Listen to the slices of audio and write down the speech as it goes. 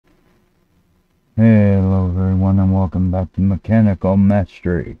Hello everyone and welcome back to Mechanical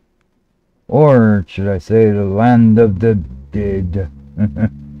Mastery. Or should I say the land of the dead.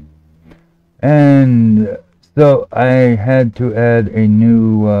 And so I had to add a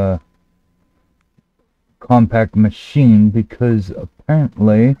new compact machine because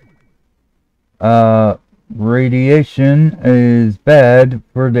apparently radiation is bad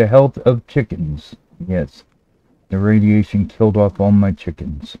for the health of chickens. Yes, the radiation killed off all my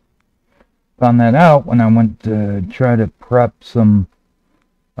chickens. Found that out when I went to try to prep some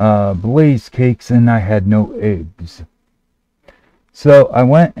blaze cakes and I had no eggs. So I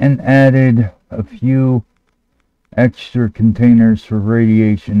went and added a few extra containers for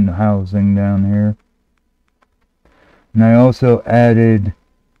radiation housing down here. And I also added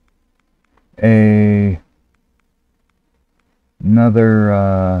another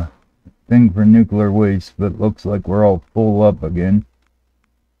thing for nuclear waste, but looks like we're all full up again.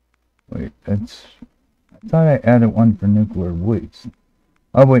 Wait, I thought I added one for nuclear waste.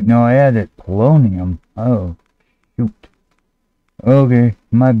 Oh wait, no, I added polonium. Oh, shoot. Okay,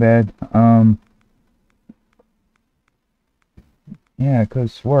 my bad. Yeah, I could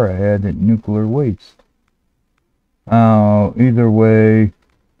have swore I added nuclear waste. Oh, either way,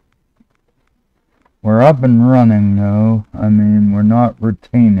 we're up and running though. I mean, we're not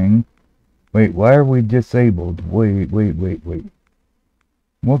retaining. Wait, why are we disabled? Wait.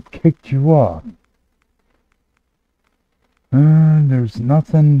 What kicked you off? There's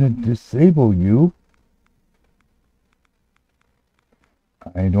nothing to disable you.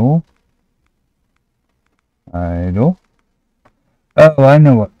 Idle. Oh, I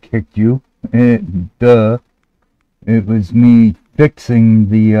know what kicked you. Duh. It was me fixing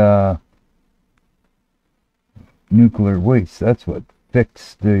the, nuclear waste. That's what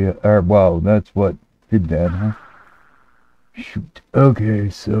fixed the, well, that's what did that, huh? Shoot. Okay,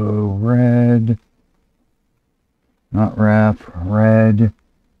 so red. Not RAF, red.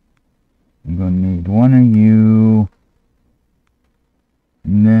 I'm gonna need one of you.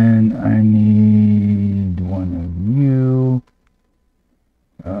 And then I need one of you.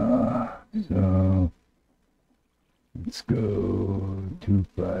 So let's go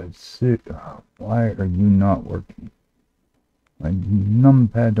 256. Oh, why are you not working? My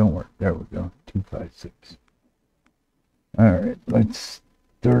numpad don't work. There we go. 256. Alright, let's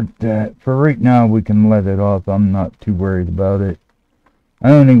start that. For right now, we can let it off. I'm not too worried about it.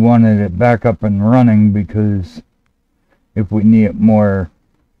 I only wanted it back up and running because if we need more,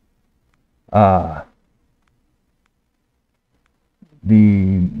 more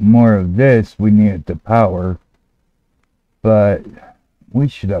of this, we need it to power. But we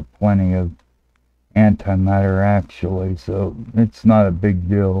should have plenty of antimatter actually, so it's not a big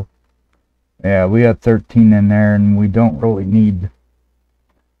deal. Yeah, we have 13 in there and we don't really need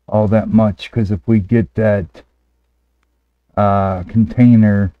all that much because if we get that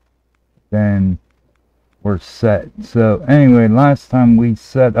container, then we're set. So anyway, last time we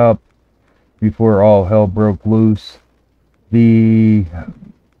set up, before all hell broke loose, the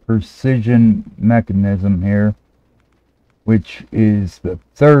precision mechanism here, which is the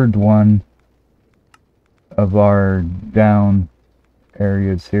third one of our down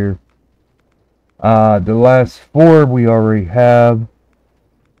areas here. The last four we already have.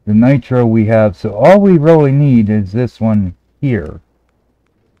 The nitro we have. So all we really need is this one here,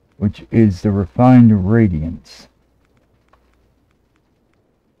 which is the refined radiance.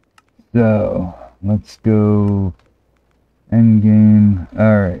 So let's go end game.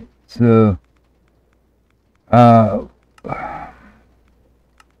 Alright, so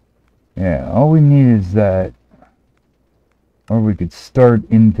yeah, all we need is that. Or we could start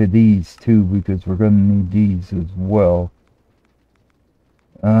into these too, because we're going to need these as well.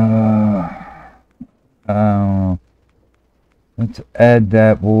 Let's add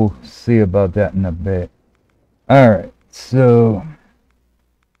that. We'll see about that in a bit. Alright, so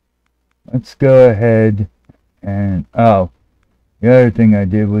let's go ahead and, oh, the other thing I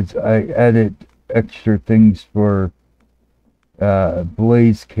did was I added extra things for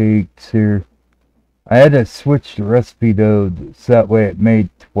blaze cakes here. I had to switch the recipe though, so that way it made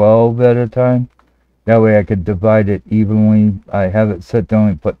 12 at a time. That way I could divide it evenly. I have it set to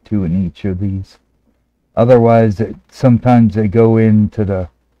only put 2 in each of these. Otherwise, sometimes they go into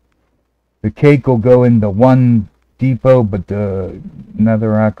the cake will go into one depot, but the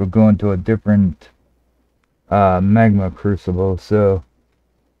netherrack will go into a different magma crucible. So,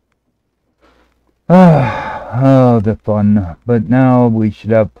 oh, the fun. But now we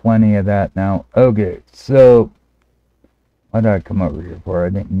should have plenty of that now. Okay, so why did I come over here for? I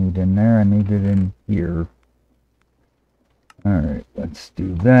didn't need in there. I need it in here. Alright, let's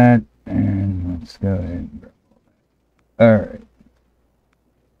do that. And let's go ahead and grab. Alright.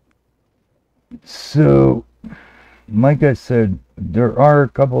 So, like I said, there are a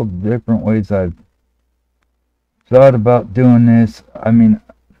couple different ways I've thought about doing this. I mean,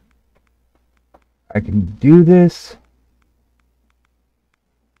 I can do this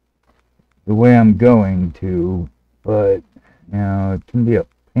the way I'm going to, but, you know, it can be a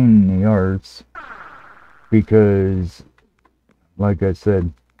pain in the arse because, like I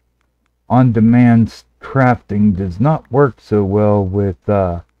said, on-demand crafting does not work so well with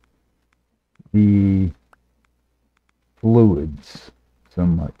the fluids so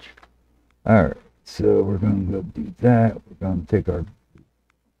much. Alright, so we're going to go do that. We're going to take our...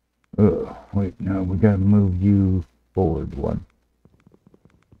 wait, no, we got to move you forward one.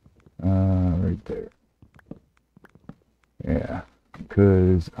 Right there. Yeah,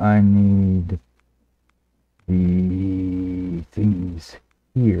 because I need the things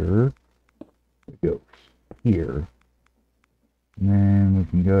here to go here. And then we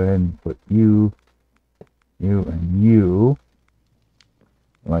can go ahead and put you, and you,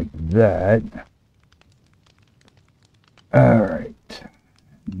 like that. Alright.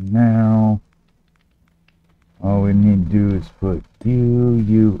 Now, all we need to do is put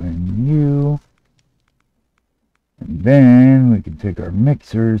you, and you. And then we can take our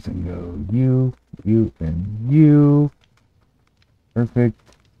mixers and go you, and you. Perfect.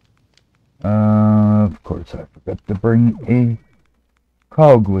 Of course, I forgot to bring a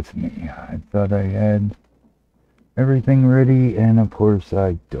cog with me. I thought I had everything ready, and of course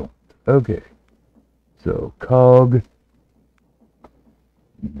I don't. Okay. So, cog.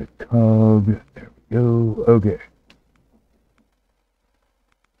 The cog. There we go. Okay.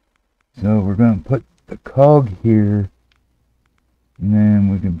 So, we're going to put the cog here, and then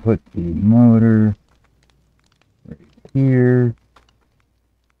we can put the motor right here.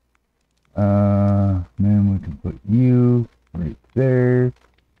 Then we can put you right there,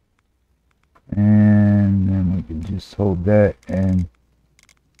 and then we can just hold that and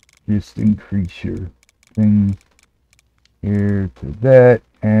just increase your thing here to that,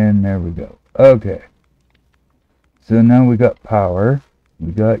 and there we go. Okay, so now we got power,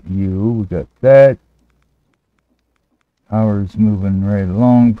 we got you, we got that. Power's moving right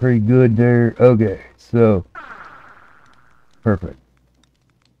along pretty good there. Okay, so perfect.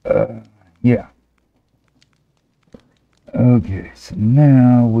 Yeah. Okay, so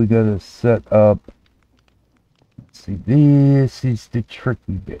now we gotta set up. Let's see, this is the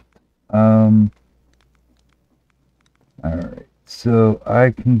tricky bit. Alright, so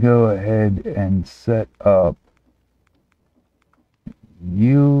I can go ahead and set up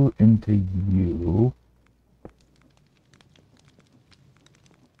you into you.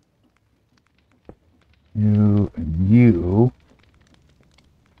 You and you.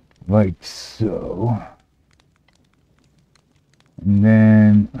 Like so. And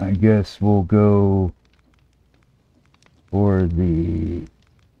then I guess we'll go for the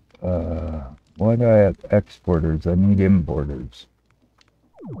why do I have exporters? I need importers.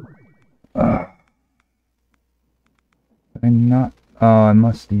 I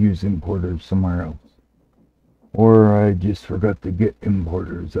must use importers somewhere else. Or I just forgot to get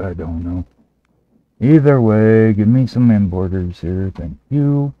importers, I don't know. Either way, give me some importers here, thank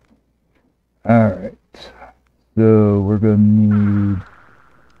you. Alright, so we're gonna need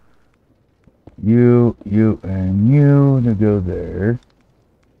you, and you to go there.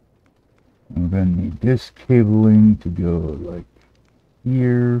 We're gonna need this cabling to go like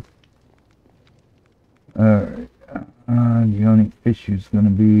here. Alright, the only issue is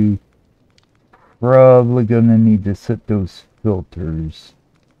gonna be probably gonna need to set those filters.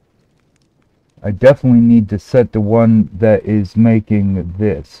 I definitely need to set the one that is making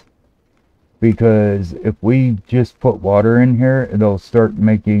this. Because if we just put water in here, it'll start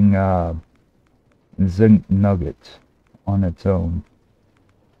making zinc nuggets on its own.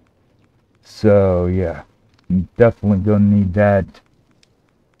 So yeah, definitely gonna need that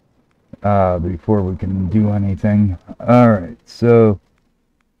before we can do anything. Alright, so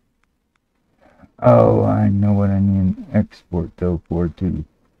I know what I need an export though for too.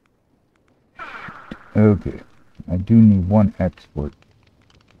 Okay, I do need one export.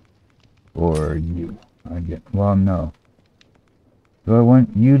 Or you. Well, no. Do I want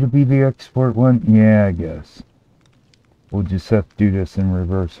you to be the export one? Yeah, I guess. We'll just have to do this in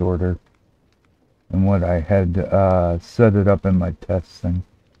reverse order. And what I had set it up in my test thing.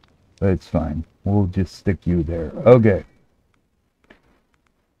 But it's fine. We'll just stick you there. Okay.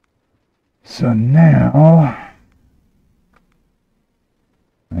 So now...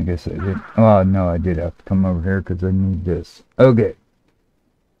 I guess I did... Oh, no, I did have to come over here because I need this. Okay.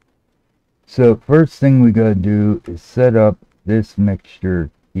 So first thing we gotta do is set up this mixture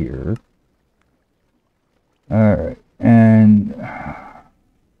here. Alright, and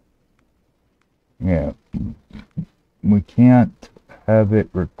yeah, we can't have it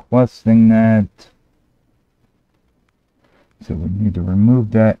requesting that. So we need to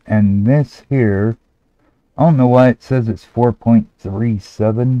remove that. And this here, I don't know why it says it's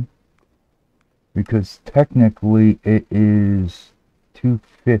 4.37. Because technically it is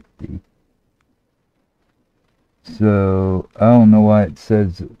 250. So I don't know why it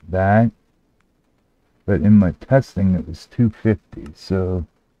says that. But in my testing it was 250. So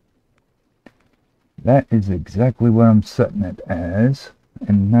that is exactly what I'm setting it as.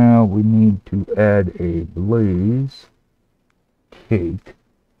 And now we need to add a blaze cake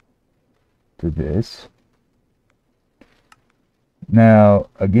to this. Now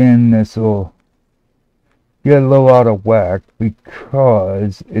again, this will get a little out of whack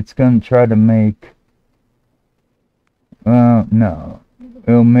because it's going to try to make, no,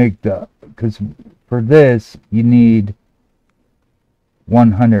 it'll make the, because for this you need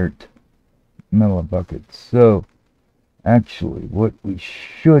 100 millibuckets. So actually what we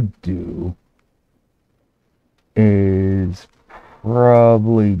should do is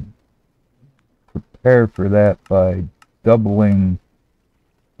probably prepare for that by doubling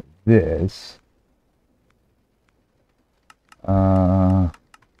this.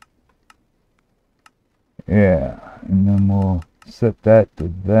 Yeah, and then we'll set that to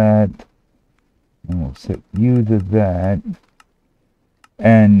that, and we'll set you to that,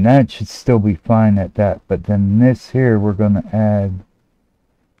 and that should still be fine at that. But then this here we're going to add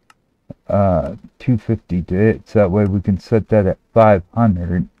 250 to it, so that way we can set that at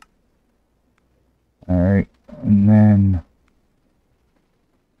 500. Alright, and then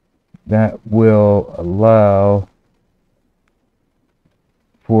that will allow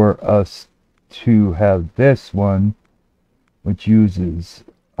for us to have this one, which uses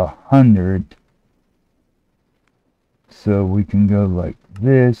 100. So we can go like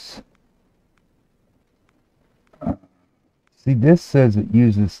this. See, this says it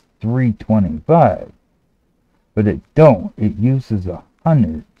uses 325, but it don't. It uses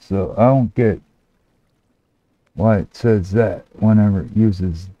 100. So I don't get why it says that whenever it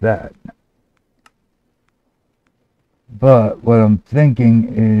uses that. But what I'm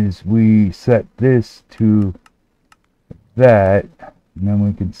thinking is we set this to that, and then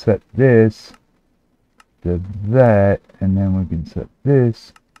we can set this to that, and then we can set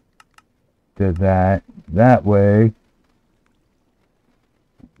this to that. That way,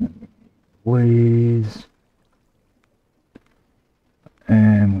 ways,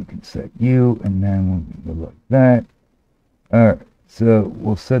 and we can set you, and then we can go like that. Alright, so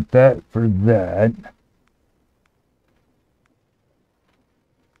we'll set that for that.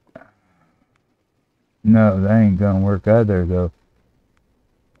 No, that ain't gonna work either, though.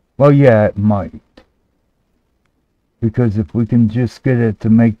 Well, yeah, it might. Because if we can just get it to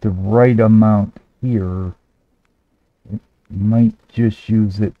make the right amount here, it might just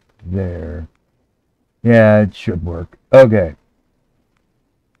use it there. Yeah, it should work. Okay.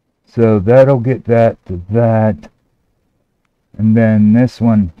 So that'll get that to that. And then this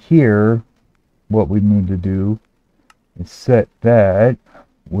one here, what we need to do is set that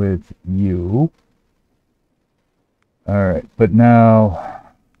with you. Alright, but now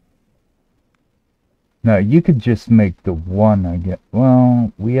you could just make the one, I guess.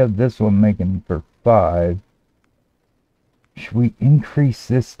 Well, we have this one making for 5. Should we increase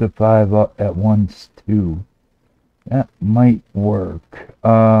this to 5 at once too? That might work.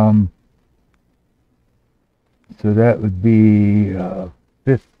 So that would be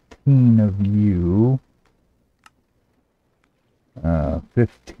 15 of you.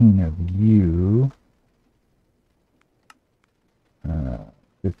 15 of you.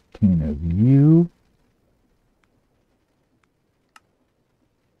 15 of you.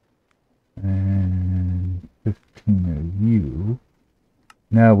 And 15 of you.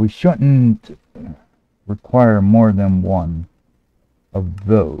 Now we shouldn't require more than one of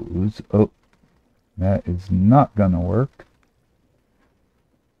those. Oh, that is not gonna work.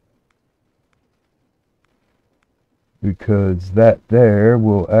 Because that there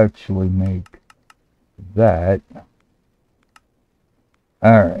will actually make that.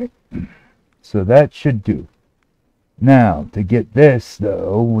 Alright, so that should do. Now, to get this,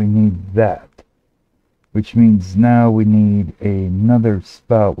 though, we need that. Which means now we need another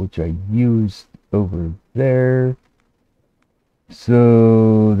spout, which I used over there.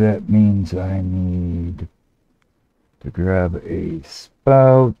 So that means I need to grab a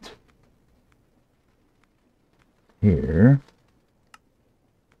spout here.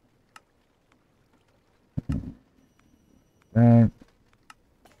 that.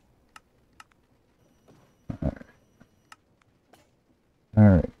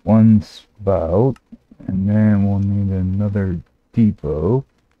 Alright, one spout, and then we'll need another depot.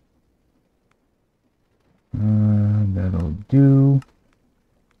 That'll do.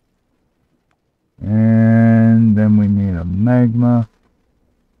 And then we need a magma.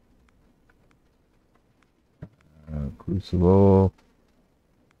 Crucible.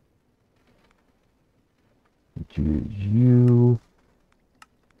 Which is you.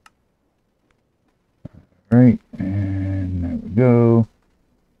 Alright, and there we go.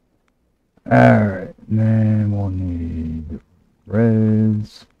 Alright, then we'll need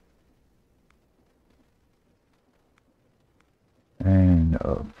res. And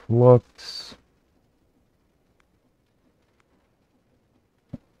a flux.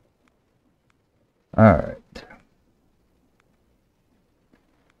 Alright.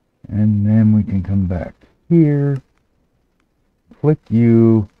 And then we can come back here. Click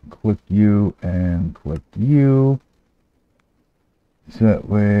you, and click you. So that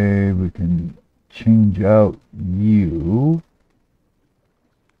way we can change out you.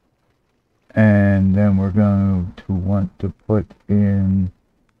 And then we're going to want to put in,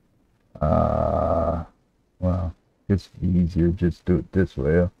 well, it's easier, just do it this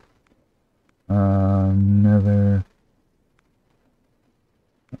way. Another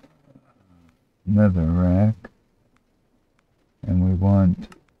rack. And we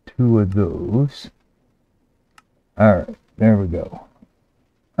want 2 of those. Alright, there we go.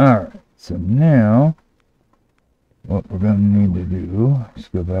 Alright, so now what we're going to need to do is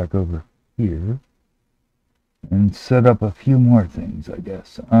go back over here and set up a few more things, I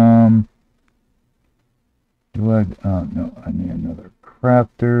guess. No, I need another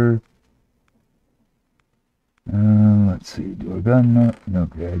crafter. Let's see, do I got enough?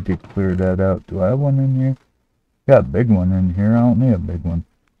 Okay, I did clear that out. Do I have one in here? Got a big one in here. I don't need a big one.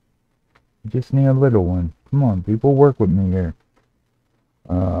 I just need a little one. Come on, people, work with me here.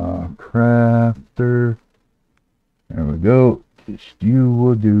 Crafter. There we go. Just you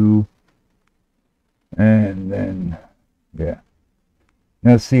will do. And then, yeah.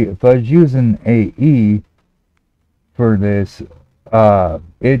 Now see, if I was using AE for this,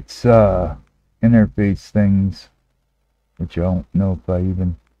 it's, interface things, which I don't know if I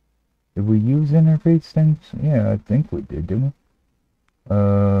even... Did we use interface things? Yeah, I think we did, didn't we?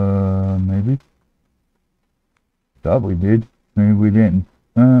 Maybe. Thought we did. Maybe we didn't.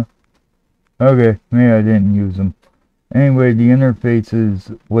 Okay, maybe I didn't use them. Anyway, the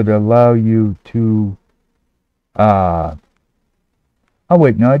interfaces would allow you to, oh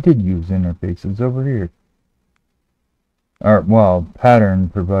wait, no, I did use interfaces over here. Or, well, pattern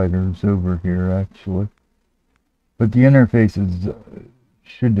providers over here, actually. But the interfaces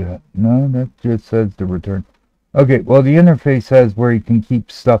should have... No, that just says to return. Okay, well, the interface says where you can keep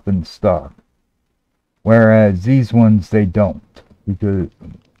stuff in stock. Whereas these ones, they don't. Because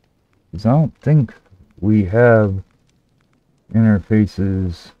I don't think we have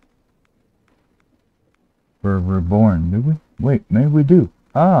interfaces for Reborn, do we? Wait, maybe we do.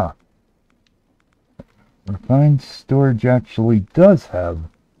 Ah! Refined storage actually does have...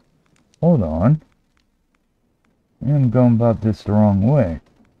 Hold on. I'm going about this the wrong way.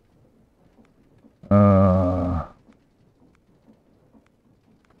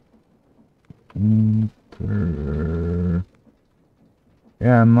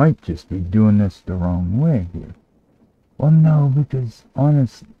 Yeah, I might just be doing this the wrong way here. Well, no, because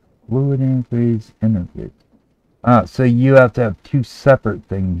honest fluid interface. So you have to have 2 separate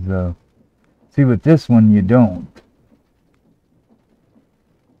things, though. See, with this one, you don't.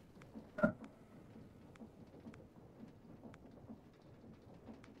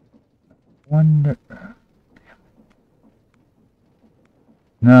 Wonder...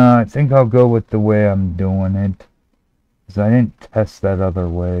 No, I think I'll go with the way I'm doing it. Because I didn't test that other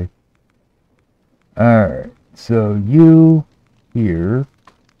way. Alright, so you here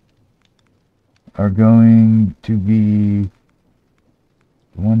are going to be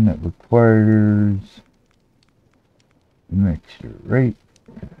the one that requires the mixture, right?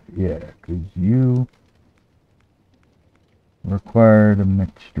 Yeah, because you required a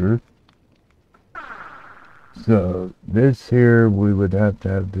mixture. So this here, we would have to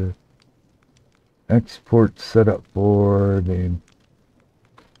have the export set up for the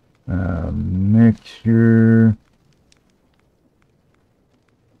mixture,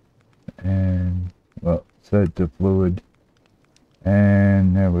 and well, set to fluid,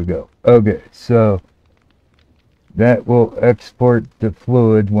 and there we go. Okay, so that will export the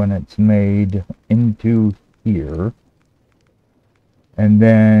fluid when it's made into here, and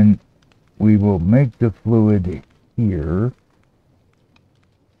then we will make the fluid here,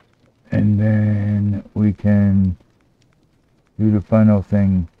 And then we can do the final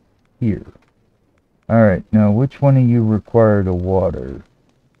thing here. Alright, now which one of you require the water?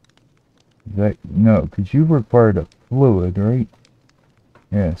 No, because you require the fluid, right?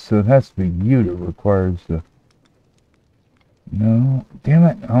 Yeah, so it has to be you that requires the... No, damn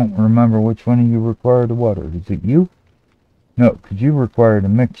it, I don't remember which one of you require the water. Is it you? No, because you require the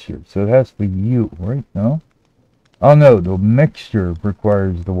mixture, so it has to be you, right? No? Oh no, the mixture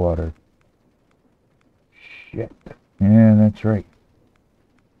requires the water. Shit. Yeah, that's right.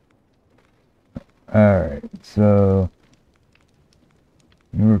 Alright, so...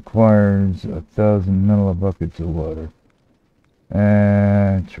 it requires 1,000 millibuckets of water.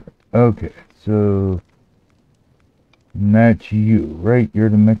 That's right. Okay, so... and that's you, right? You're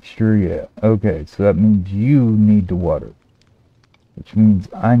the mixture, yeah. Okay, so that means you need the water. Which means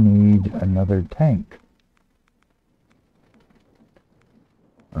I need another tank.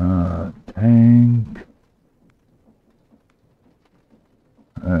 Tank.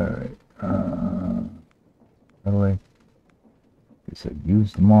 Alright, by the way, guess I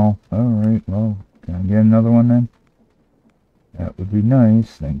used them all. Alright, well, can I get another one then? That would be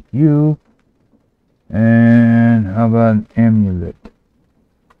nice, thank you. And how about an amulet?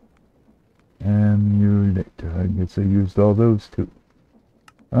 Amulet, I guess I used all those too.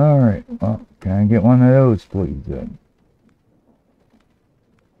 Alright, well, can I get one of those please then?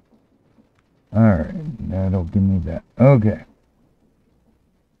 Alright, that'll give me that. Okay.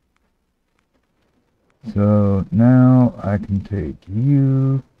 So now I can take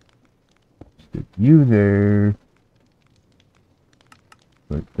you, stick you there,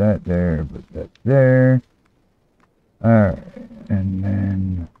 put that there, put that there. Alright, and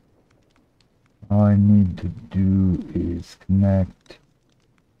then all I need to do is connect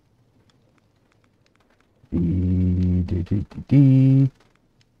D.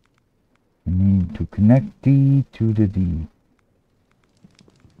 I need to connect D to the D.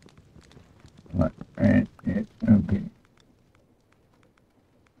 Right, okay.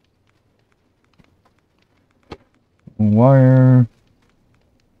 Wire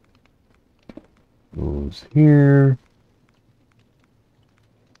goes here,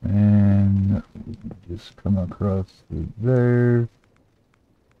 and we can just come across through there,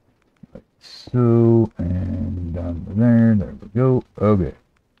 like so, and down to there. There we go. Okay.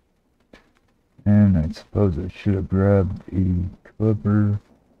 And I suppose I should have grabbed a cover.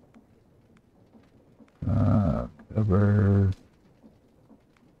 Cover.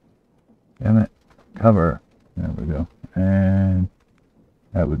 Damn it. Cover. There we go. And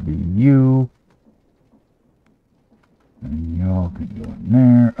that would be you. And y'all can go in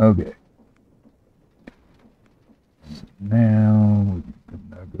there. Okay. So now we can come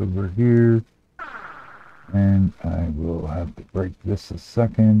back over here. And I will have to break this a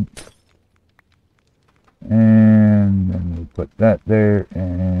second. And then we put that there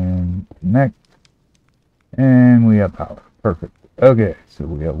and connect. And we have power. Perfect. Okay, so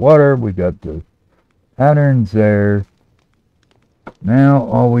we have water. We got the patterns there. Now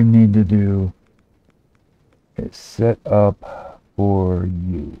all we need to do is set up for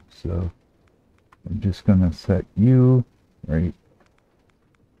you. So I'm just going to set you right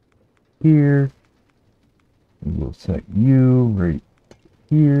here. We will set you right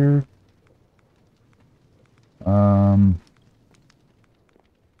here.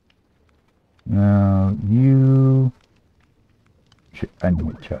 Now you... I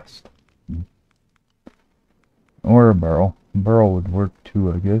need a chest. Or a barrel. A barrel would work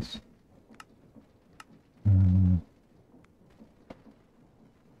too, I guess.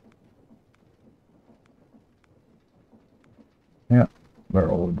 Yeah,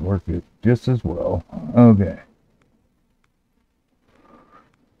 barrel would work it just as well. Okay.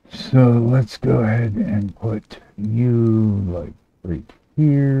 So let's go ahead and put you like right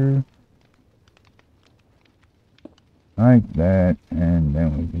here. Like that, and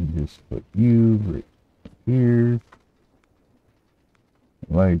then we can just put you right here.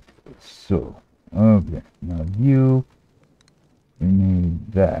 Like so. Okay, now you, we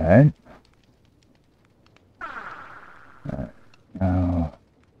need that. Now,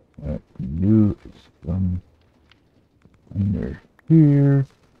 what you is from under here.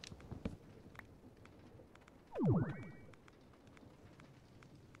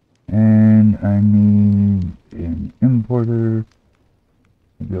 And I need an importer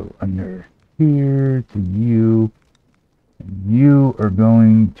to go under here to you. And you are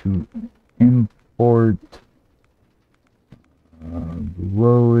going to import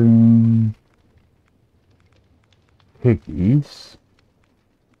glowing pickies.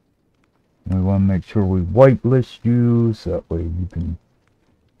 We want to make sure we whitelist you so that way you can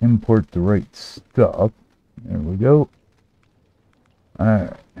import the right stuff. There we go.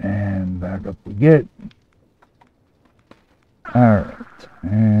 Alright, and back up we get. Alright,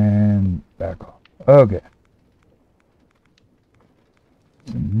 and back off. Okay.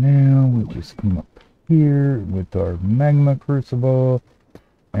 So now we just come up here with our magma crucible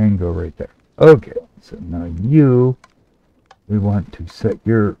and go right there. Okay, so now we want to set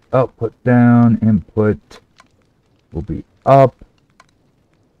your output down. Input will be up.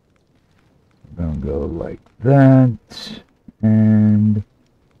 We're gonna go like that, and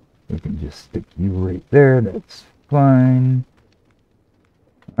we can just stick you right there. That's fine.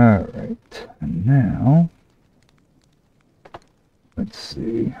 Alright, and now let's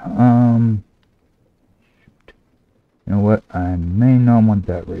see. Shoot. You know what? I may not want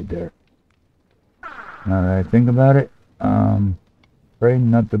that right there. Now that I think about it, probably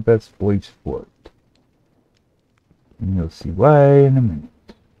not the best place for it. And you'll see why in a minute.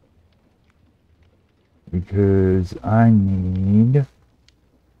 Because I need to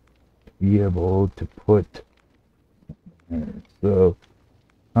be able to put there. So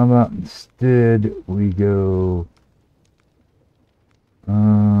how about instead we go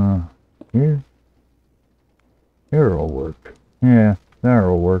here? Here'll work. Yeah,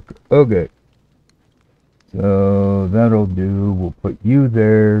 that'll work. Okay. So that'll do. We'll put you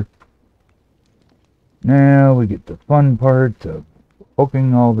there. Now we get the fun part of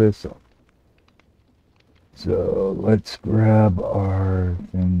hooking all this up. So let's grab our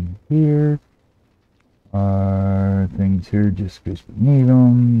thing here. Our things here just because we need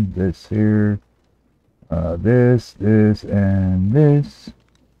them. This here. This, and this.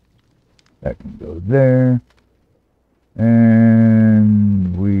 That can go there.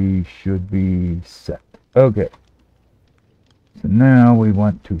 And we should be set. Okay. So now we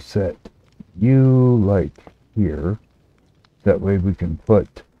want to set you like here. That way we can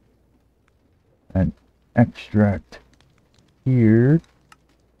put an extract here.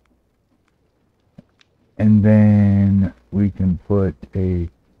 And then we can put a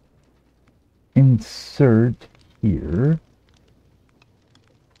insert here.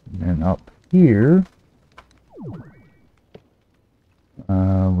 And then up here,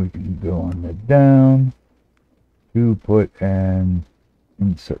 we can go on the down to put an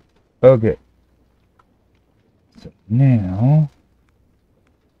insert. Okay. So now,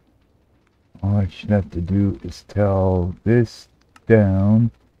 all I should have to do is tell this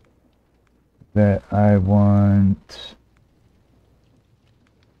down that I want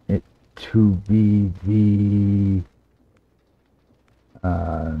it to be the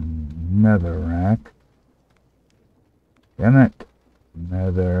netherrack. Damn it.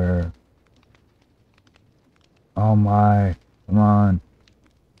 Nether. Oh my. Come on.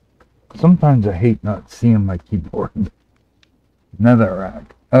 Sometimes I hate not seeing my keyboard. Netherrack.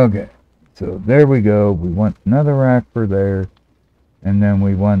 Okay. So there we go. We want netherrack for there. And then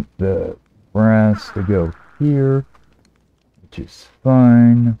we want the brass to go here, which is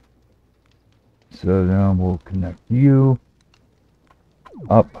fine. So now we'll connect you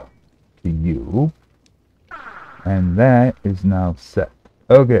up to you, and that is now set.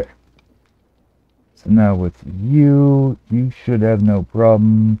 Okay, so now with you should have no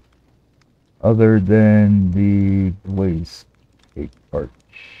problem other than the blaze cake part.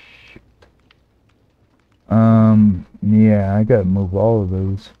 Shoot. Yeah, I gotta move all of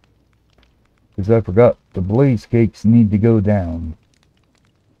those because I forgot the blaze cakes need to go down.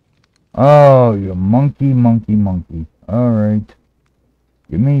 Oh, you monkey. Alright.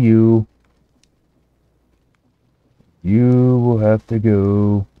 Give me you. You will have to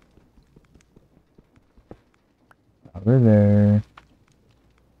go over there.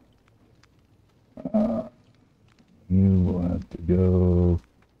 You will have to go.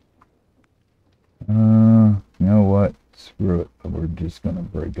 You know what? Screw it. We're just gonna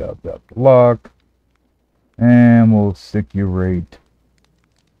break out that block. And we'll stick you right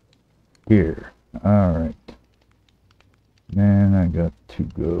here. Alright. Then I got to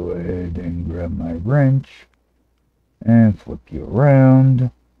go ahead and grab my wrench and flip you around.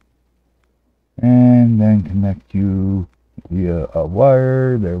 And then connect you via a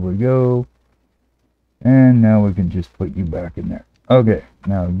wire. There we go. And now we can just put you back in there. Okay,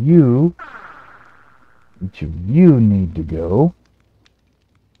 now you, each of you need to go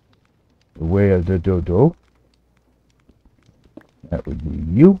the way of the dodo. That would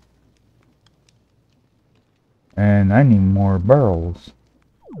be you. And I need more barrels.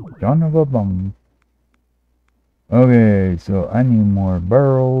 Son of a bum. Okay, so I need more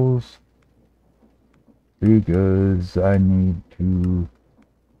barrels because I need to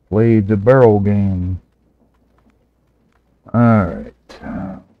play the barrel game. Alright.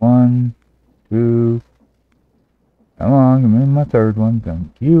 1, 2. Come on, give me my third one.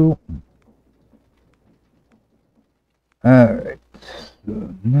 Thank you. Alright.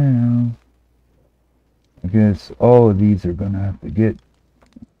 So now, I guess all of these are going to have to get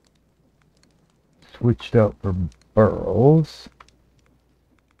switched out for burrows.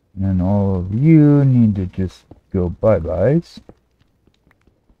 And then all of you need to just go bye-byes.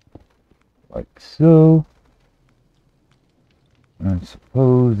 Like so. I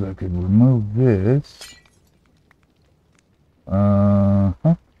suppose I could remove this. And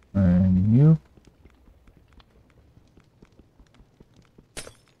you.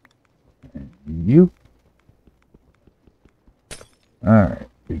 And you. Alright,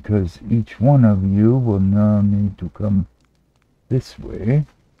 because each one of you will now need to come this way.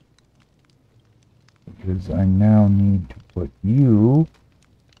 Because I now need to put you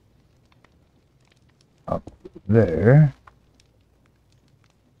up there.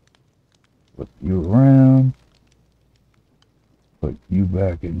 Flip you around. Put you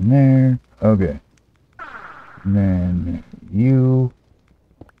back in there. Okay. And then you.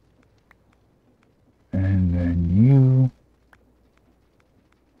 And then you.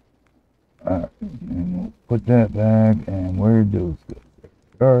 Alright. And we'll put that back. And where'd those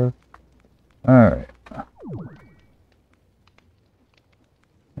go? Alright.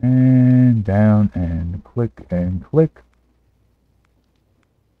 And down and click and click.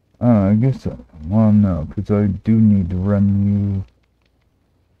 I guess, well, no, because I do need to run you.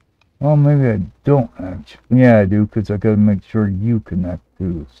 Well, maybe I don't actually. Yeah, I do, because I gotta make sure you connect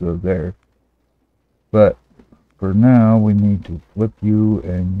too, so there. But for now, we need to flip you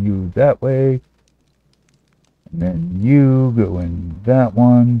and you that way. And then you go in that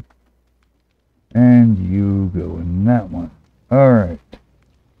one. And you go in that one. Alright.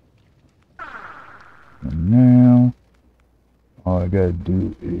 And now, all I gotta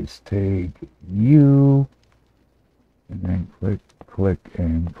do is take you, and then click, click,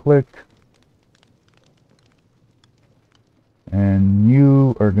 and click. And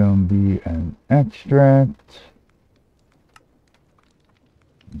you are gonna be an extract.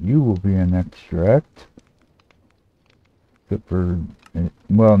 You will be an extract. Except for,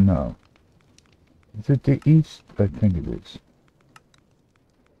 well, no. Is it the east? I think it is.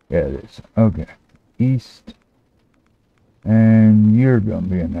 Yeah, it is. Okay. East. And you're gonna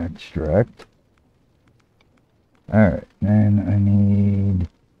be an extract. Alright, then I need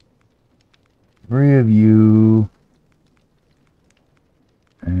 3 of you.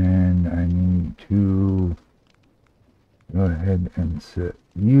 And I need to go ahead and set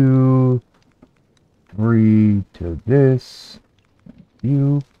you 3 to this.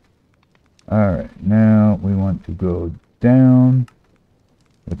 You. Alright, now we want to go down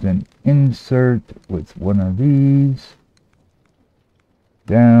with an insert with one of these.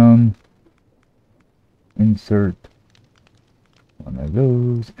 Down. Insert one of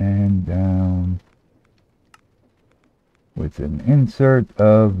those and down with an insert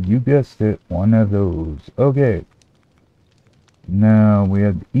of, you guessed it, one of those. Okay. Now we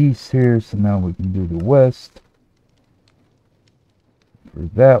have the east here, so now we can do the west. For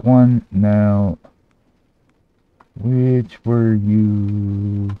that one, now, which were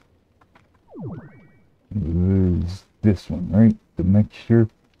you? It was this one, right? The mixture?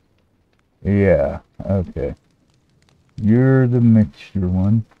 Yeah, okay. You're the mixture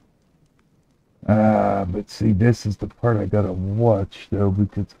one. But see, this is the part I gotta watch, though,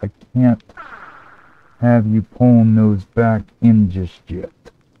 because I can't have you pulling those back in just yet.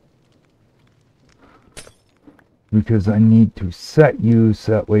 Because I need to set you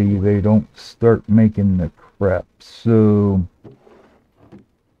so that way they don't start making the crap. So,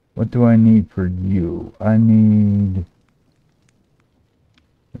 what do I need for you? I need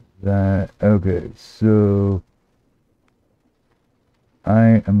that. Okay, so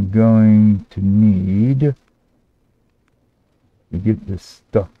I am going to need to get the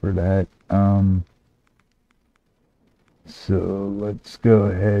stuff for that. So let's go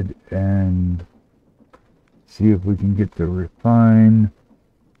ahead and see if we can get the refine.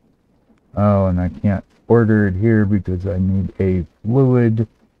 Oh, and I can't order it here because I need a fluid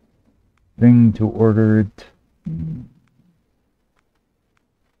thing to order it.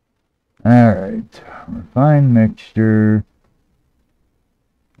 Alright, refine mixture.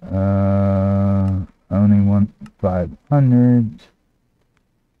 Only want 500.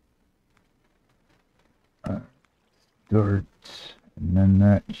 Start, and then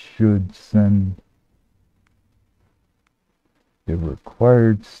that should send the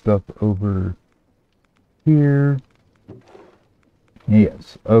required stuff over here.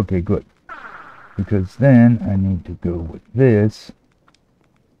 Yes, okay, good. Because then I need to go with this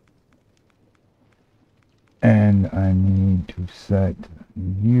And I need to set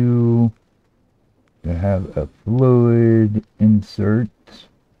you to have a fluid insert.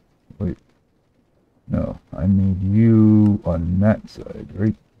 Wait, no, I need you on that side,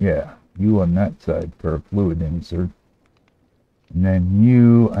 right? Yeah, you on that side for a fluid insert. And then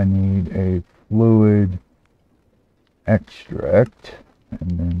you, I need a fluid extract.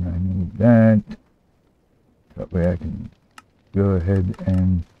 And then I need that. That way I can go ahead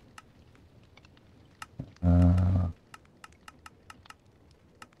and I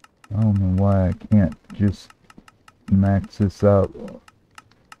don't know why I can't just max this out.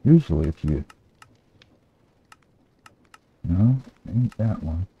 Usually if you... No, ain't that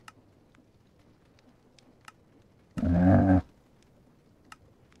one. I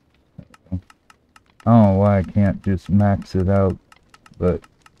don't know why I can't just max it out, but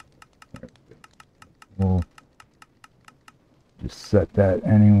we'll just set that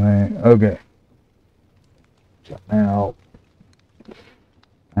anyway. Okay. So now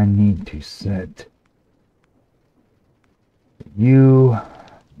I need to set you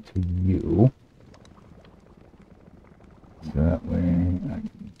to you. So that way I can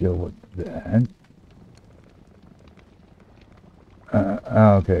deal with that.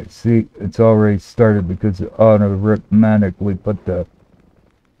 Okay, see, it's already started because it automatically put the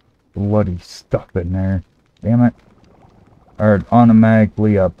bloody stuff in there. Damn it. Or it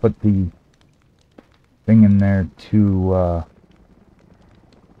automatically put the thing in there to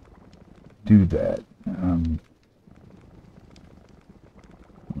do that.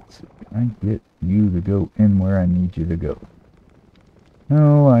 Let's see, can I get you to go in where I need you to go?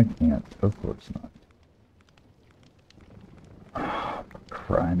 No, I can't. Of course not.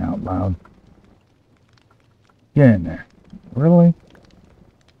 Crying out loud. Get in there. Really?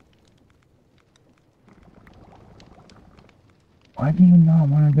 Why do you not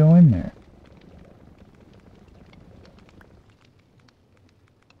want to go in there?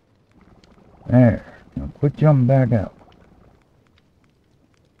 There. Now quit jumping back out.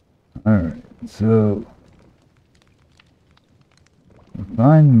 Alright, so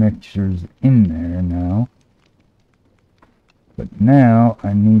find mixtures in there now. But now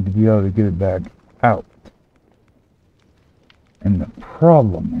I need to be able to get it back out. And the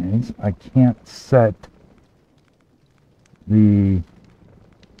problem is I can't set the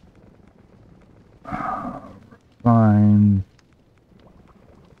fine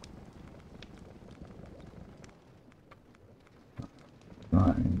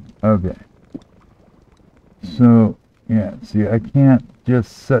okay. So yeah, see, I can't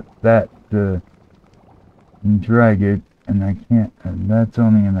just set that to drag it. And I can't, and that's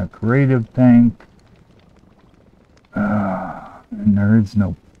only in a creative tank. And there is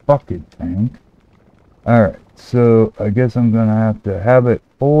no bucket tank. Alright, so I guess I'm gonna have to have it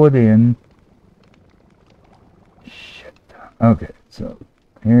pull it in. Shit. Okay, so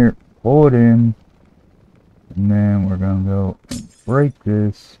here, pull it in. And then we're gonna go and break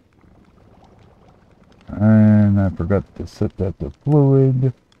this. And I forgot to set that to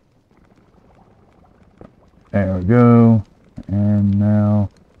fluid. There we go. And now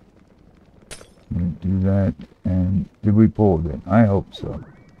I'm going to do that. And did we pull it in? I hope so.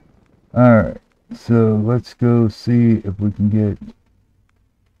 Alright. So let's go see if we can get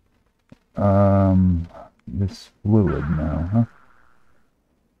this fluid now, huh?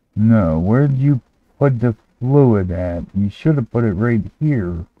 No, where'd you put the fluid at? You should have put it right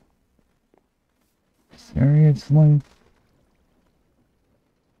here. Seriously?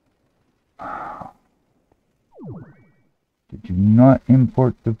 Did you not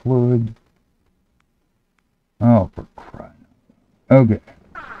import the fluid? Oh, for crying out loud. Okay.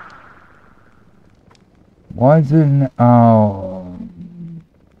 Why is it in... Oh.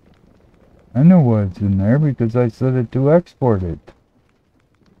 I know why it's in there because I set it to export it.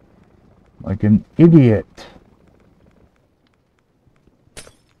 Like an idiot.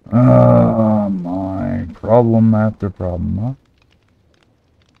 Oh my. Problem after problem, huh?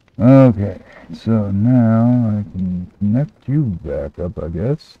 Okay, so now I can connect you back up, I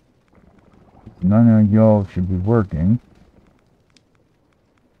guess. None of y'all should be working.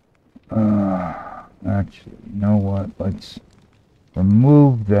 Actually, you know what? Let's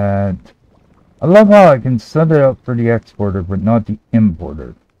remove that. I love how I can set it up for the exporter, but not the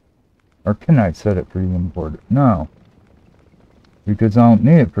importer. Or can I set it for the importer? No. Because I don't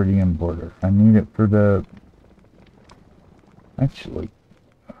need it for the importer. I need it for the... Actually...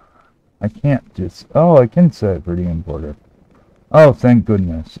 I can't just... Oh, I can set it for the importer. Oh, thank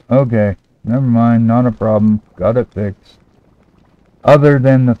goodness. Okay. Never mind. Not a problem. Got it fixed. Other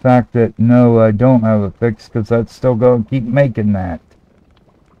than the fact that, no, I don't have it fixed because that's still going to keep making that.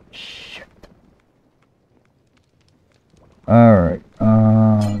 Shit. Alright,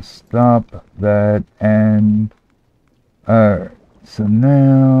 stop that, and alright, so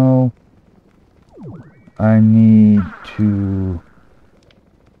now I need to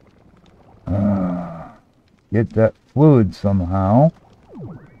get that fluid somehow,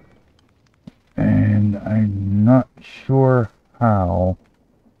 and I'm not sure how.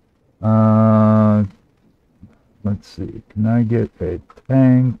 Let's see, can I get a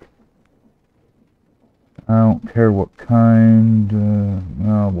tank? I don't care what kind,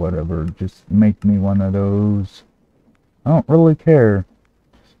 whatever, just make me one of those. I don't really care.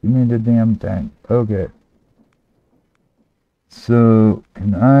 Just give me the damn tank. Okay. So,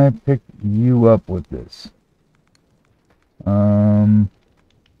 can I pick you up with this?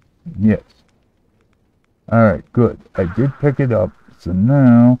 Yes. Alright, good. I did pick it up, so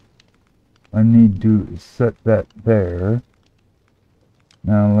now I need to set that there.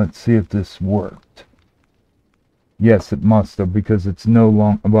 Now let's see if this worked. Yes, it must have, because it's no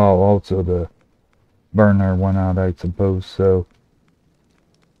long. Well, also the burner went out, I suppose, so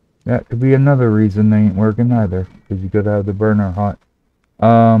that could be another reason they ain't working either, because you gotta have the burner hot.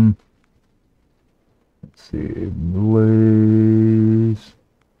 Let's see, blaze.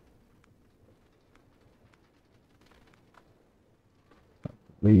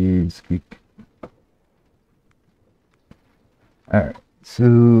 Please keep. Alright,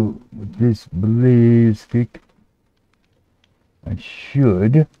 so with this blaze kick, I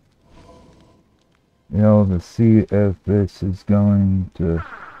should be able to see if this is going to.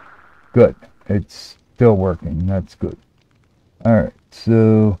 Good, it's still working. That's good. Alright,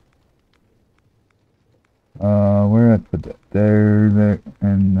 so where I put that? There,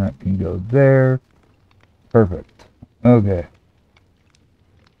 and that can go there. Perfect. Okay.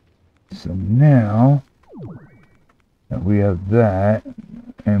 So now that we have that,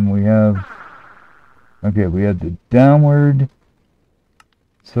 and we have, okay, we have the downward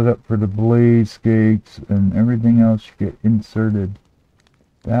set up for the blaze gates, and everything else should get inserted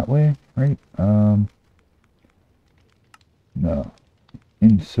that way, right? No,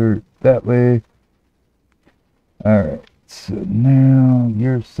 insert that way. Alright, so now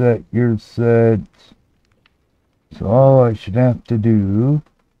you're set, you're set. So all I should have to do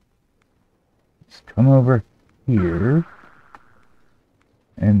is come over here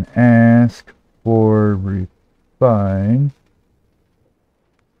and ask for refine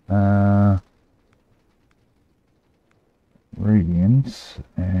Radiance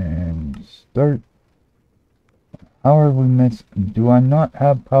and start. How are we missing? Do I not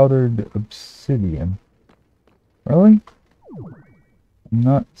have powdered obsidian? Really? I'm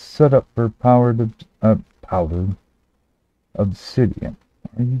not set up for powdered obsidian.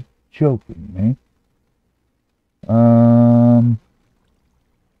 Are you joking me?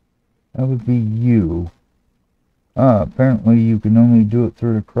 That would be you. Apparently you can only do it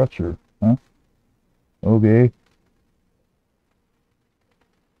through the crusher, huh? Okay.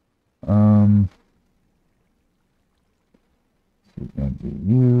 So we're gonna do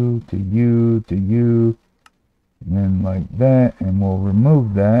you, to you, to you, and then like that, and we'll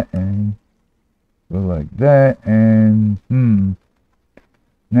remove that, and go like that, and,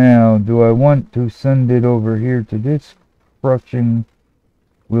 Now, do I want to send it over here to this crushing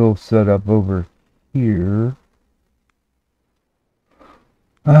wheel setup over here?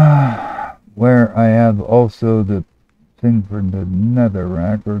 Where I have also the thing for the nether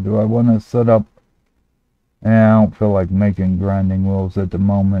rack, or do I want to set up? I don't feel like making grinding wheels at the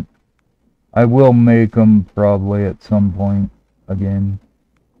moment. I will make them probably at some point again.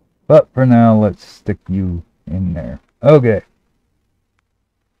 But for now, let's stick you in there. Okay.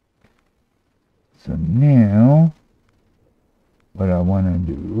 So now, what I want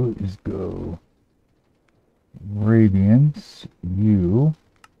to do is go Radiance, you,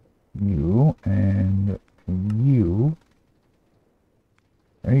 and you.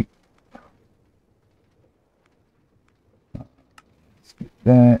 Right? Let's get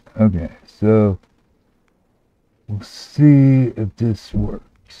that. Okay, so we'll see if this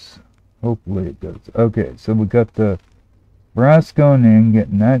works. Hopefully it does. Okay, so we got the brass going in,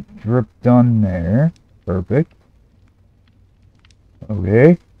 getting that dripped on there. Perfect.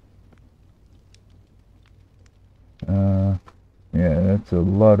 Okay. Yeah, that's a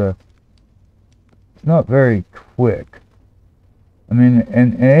lot of... It's not very quick. I mean,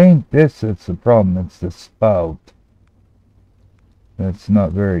 and it ain't this that's the problem, it's the spout. That's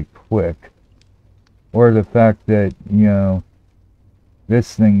not very quick. Or the fact that, you know,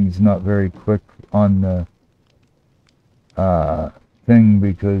 this thing's not very quick on the thing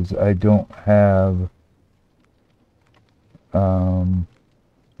because I don't have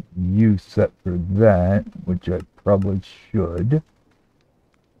you set for that, which I probably should.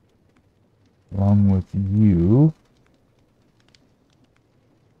 Along with you.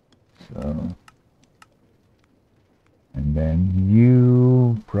 So, and then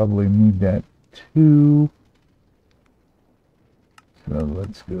you probably need that too. So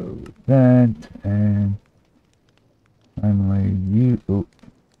let's go with that, and finally you,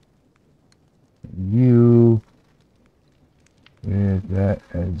 you with that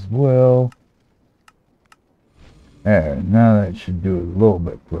as well. There, now that should do it a little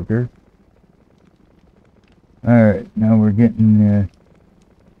bit quicker. Alright, now we're getting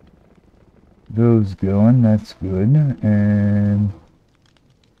those going, that's good, and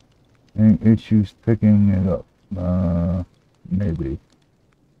any issues picking it up? Maybe.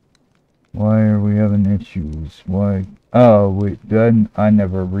 Why are we having issues? Why? Oh, wait, I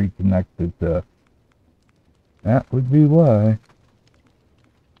never reconnected the... That would be why.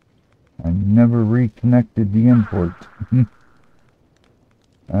 I never reconnected the import.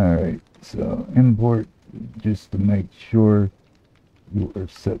 Alright, so import just to make sure you are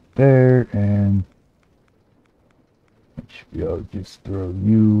set there, and I should be able to just throw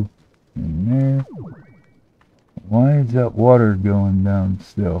you in there. Why is that water going down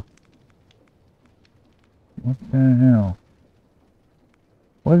still? What the hell?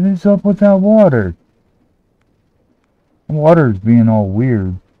 What is up with that water? The water's being all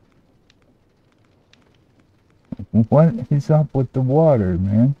weird. What is up with the water,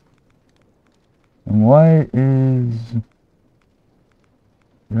 man? And why is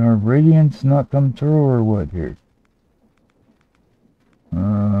our Radiance not come through or what here?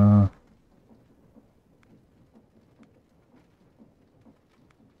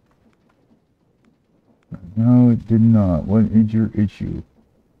 No, it did not. What is your issue?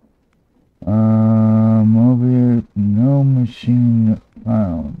 No machine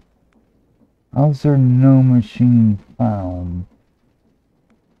found. How's there no machine found?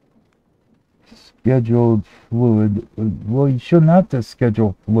 Scheduled fluid. Well, you shouldn't have to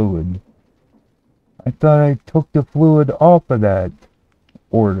schedule fluid. I thought I took the fluid off of that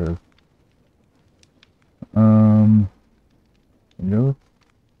order. Hello?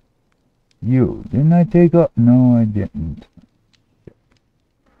 You. Didn't I take up? No, I didn't.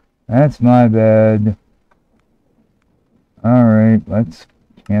 That's my bad. Alright, let's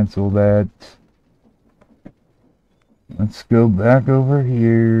cancel that. Let's go back over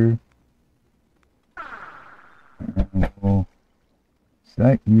here. And we'll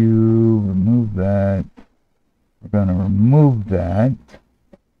set you, remove that. We're gonna remove that.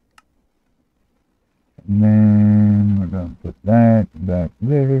 And then we're gonna put that back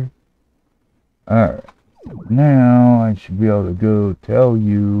there. Alright, now I should be able to go tell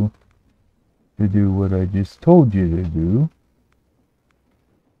you to do what I just told you to do.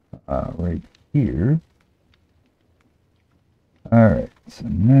 Right here. Alright, so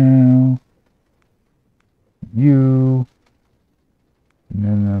now you, and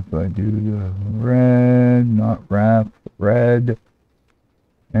then if I do the red, not wrap, red,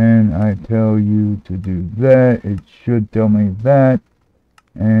 and I tell you to do that, it should tell me that,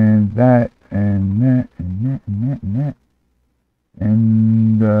 and that, and that, and that, and that, and that.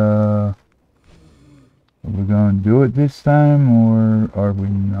 And, are we going to do it this time, or are we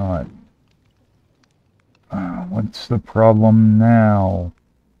not? What's the problem now?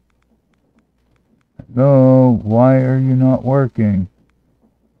 Hello, why are you not working?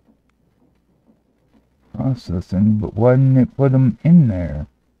 Processing, but why didn't it put them in there?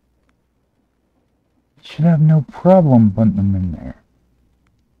 It should have no problem putting them in there.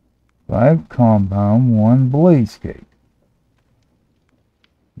 5 compound, 1 blaze cake.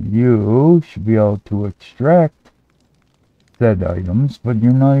 You should be able to extract said items, but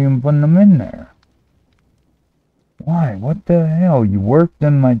you're not even putting them in there. Why? What the hell? You worked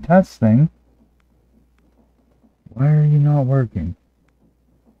in my testing. Why are you not working?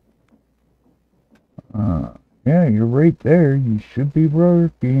 Yeah, you're right there. You should be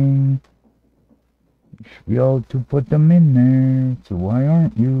working. You should be able to put them in there. So why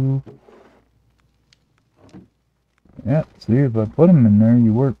aren't you? Yeah, see, if I put them in there,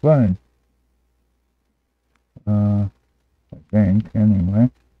 you work fine. I think, anyway.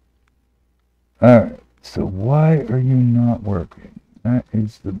 Alright, so why are you not working? That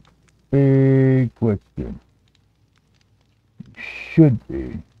is the big question. You should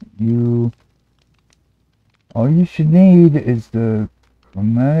be. All you should need is the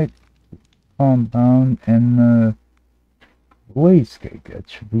chromatic compound and the blaze cake. That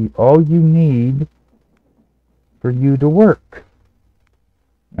should be all you need for you to work.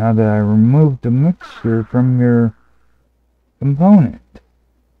 Now that I removed the mixture from your component.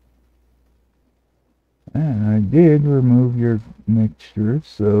 And I did remove your mixture,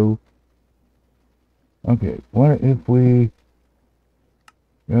 so... Okay, what if we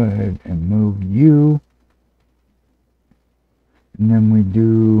go ahead and move you, and then we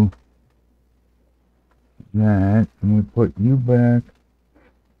do that, and we put you back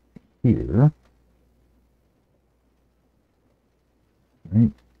here.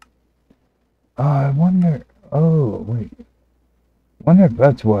 Right? Oh, I wonder... Oh, wait. I wonder if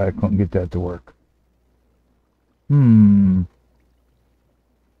that's why I couldn't get that to work.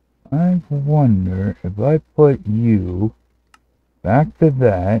 I wonder if I put you back to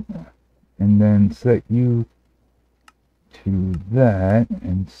that, and then set you to that,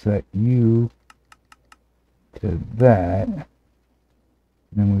 and set you to that, and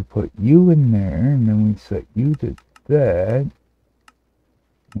then we put you in there, and then we set you to that,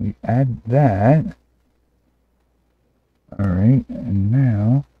 we add that. Alright, and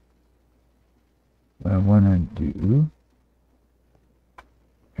now what I want to do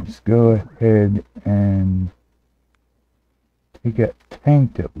is go ahead and take a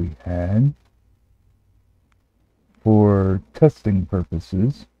tank that we had for testing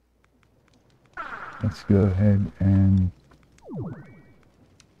purposes. Let's go ahead and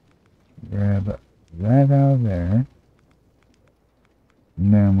grab that out of there.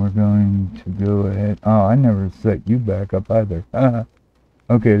 And then we're going to go ahead... Oh, I never set you back up either.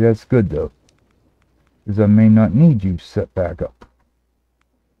 Okay, that's good though. Because I may not need you set back up.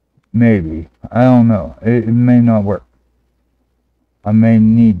 Maybe. I don't know. It may not work. I may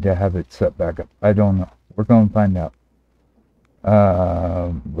need to have it set back up. I don't know. We're going to find out.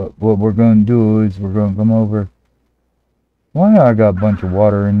 But what we're going to do is we're going to come over. Why I got a bunch of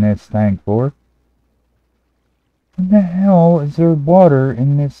water in this tank for? What the hell is there water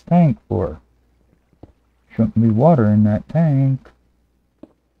in this tank for? Shouldn't be water in that tank.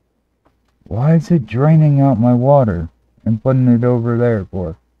 Why is it draining out my water and putting it over there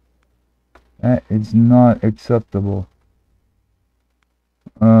for? That is not acceptable.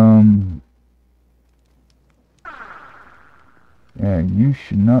 Yeah, you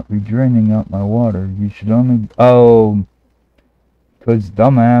should not be draining out my water. You should only... Oh, because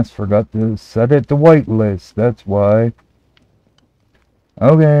dumbass forgot to set it to whitelist. That's why.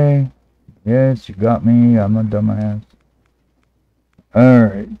 Okay. Yes, you got me. I'm a dumbass.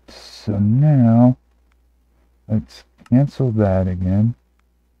 Alright, so now let's cancel that again.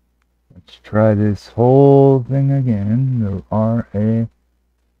 Let's try this whole thing again. The RA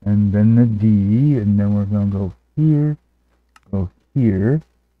and then the D, and then we're going to go here, and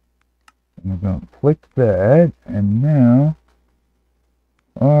we're going to click that, and now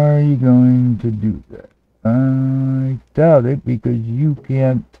are you going to do that? I doubt it, because you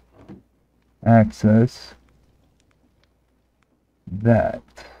can't access that.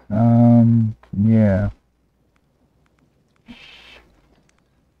 Yeah.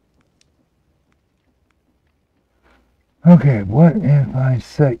 Okay, what if I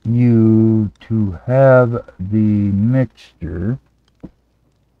set you to have the mixture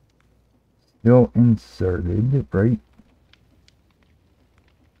still inserted, right?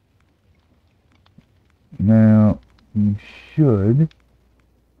 Now, you should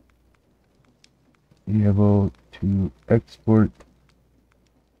be able to export...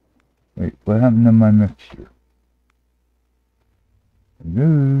 Wait, what happened to my mixture?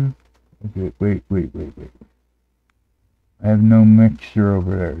 Hello? Okay, wait. I have no mixture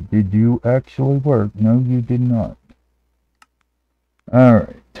over there. Did you actually work? No, you did not.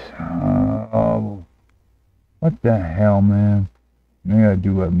 Alright. What the hell, man? Maybe I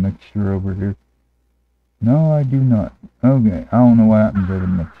do have a mixture over here. No, I do not. Okay, I don't know what happened to the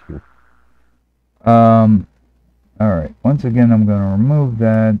mixture. Alright. Once again, I'm going to remove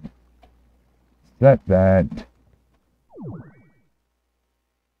that. Set that.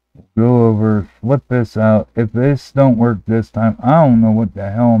 Go over, flip this out. If this don't work this time, I don't know what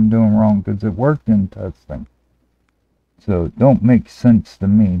the hell I'm doing wrong, because it worked in testing. So it don't make sense to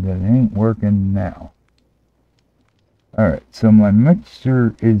me that it ain't working now. Alright, so my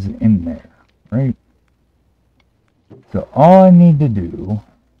mixture is in there, right? So all I need to do,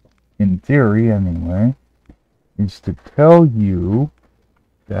 in theory anyway, is to tell you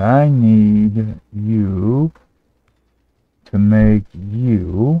that I need you to make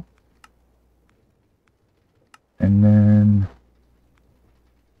you, and then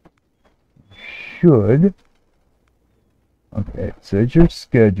should, okay, it says you're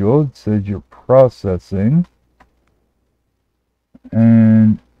scheduled, it says you're processing,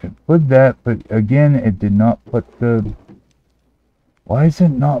 and it put that, but again, it did not put the, why is it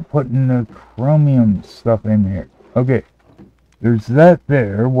not putting the chromium stuff in here? Okay, there's that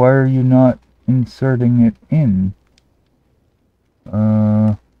there. Why are you not inserting it in.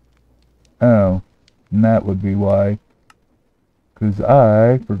 Oh, and that would be why. Because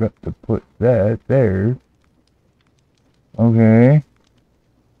I forgot to put that there. Okay.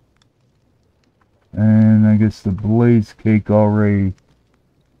 And I guess the blaze cake already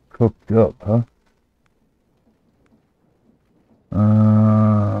cooked up, huh?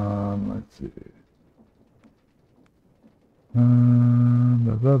 Let's see.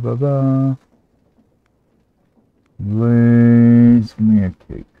 Blaze me a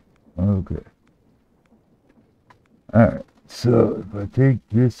cake. Okay. Alright, so if I take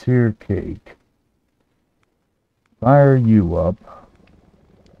this here cake, fire you up,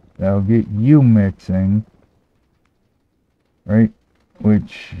 that'll get you mixing, right?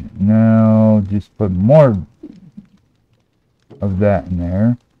 Which now just put more of that in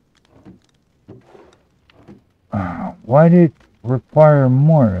there. Why did it require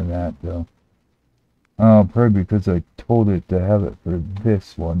more of that though? Oh, probably because I told it to have it for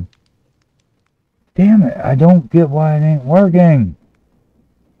this one. Damn it, I don't get why it ain't working.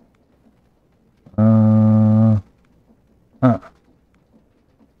 I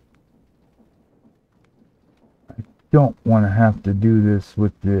don't want to have to do this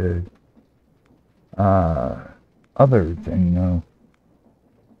with the other thing though.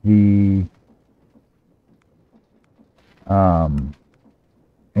 The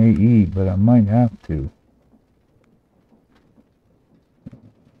AE, but I might have to.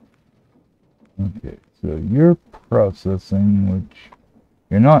 Okay, so you're processing, which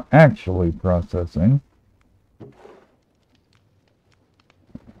you're not actually processing.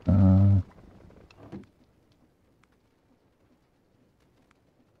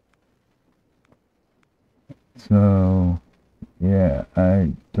 So, yeah,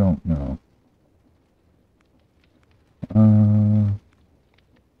 I don't know. I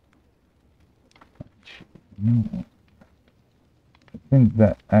think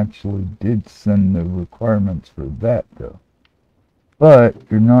that actually did send the requirements for that though. But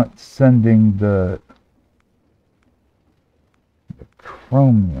you're not sending the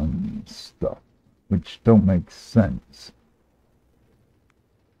chromium stuff, which don't make sense.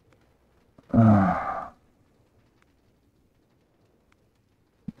 I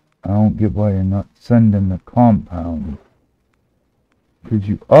don't get why you're not sending the compound. Because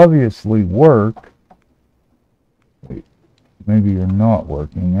you obviously work. Wait, maybe you're not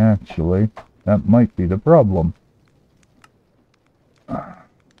working actually. That might be the problem.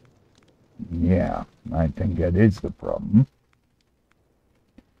 Yeah, I think that is the problem.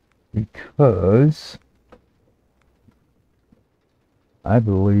 Because I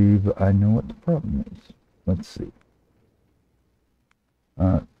believe I know what the problem is. Let's see.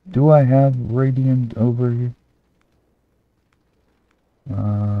 Do I have Radiant over here?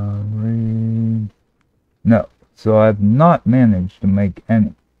 No. So I've not managed to make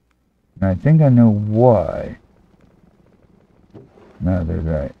any. And I think I know why. No, they're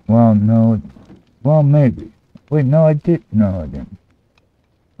right. Well, no. Well, maybe. Wait, no, I did. No, I didn't.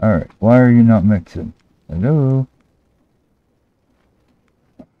 Alright, why are you not mixing? Hello?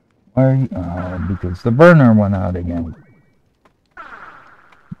 Why are you... Oh, because the burner went out again.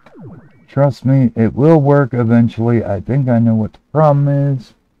 Trust me, it will work eventually. I think I know what the problem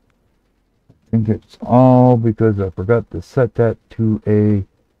is. I think it's all because I forgot to set that to a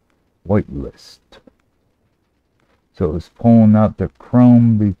whitelist. So it's pulling out the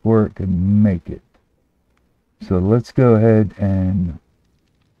chrome before it can make it. So let's go ahead and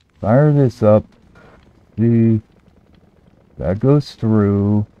fire this up. See, that goes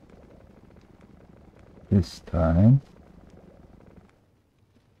through this time.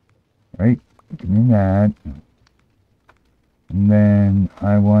 Right, give me that. And then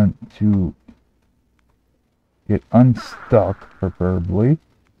I want to get unstuck, preferably.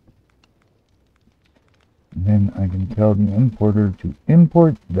 And then I can tell the importer to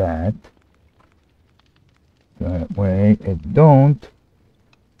import that. That way it don't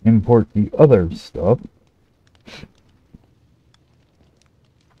import the other stuff.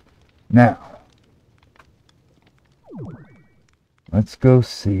 Now, let's go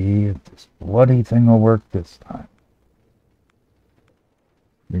see if this bloody thing will work this time.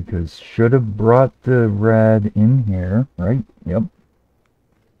 Because should have brought the rad in here, right? Yep.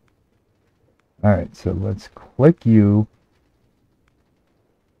 Alright, so let's click you.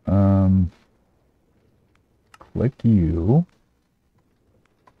 Click you.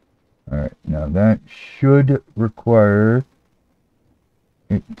 Alright, now that should require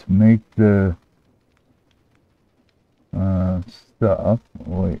it to make the stuff.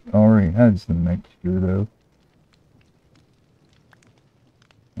 Wait, already has the mixture though.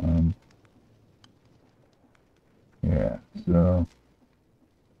 Yeah, so...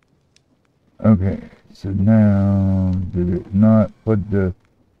 Okay, so now... Did it not put the...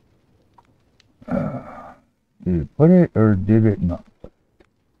 did it put it, or did it not?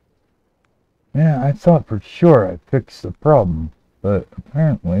 Yeah, I thought for sure I fixed the problem, but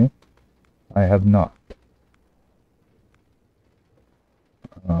apparently I have not.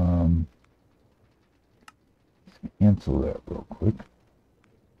 Let's cancel that real quick.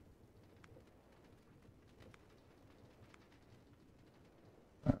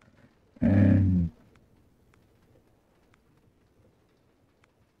 And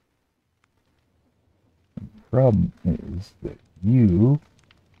the problem is that you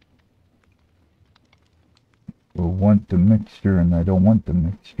will want the mixture, and I don't want the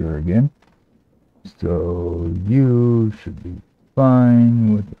mixture again. So you should be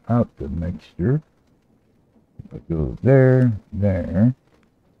fine without the mixture. If I go there, there.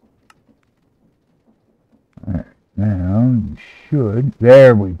 Alright, now you should.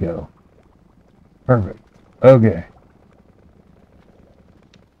 There we go. Perfect. Okay.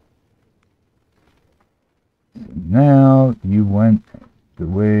 So now you went the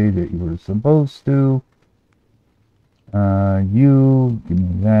way that you were supposed to. You, give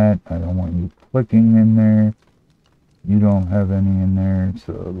me that. I don't want you clicking in there. You don't have any in there,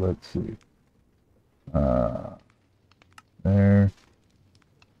 so let's see. There.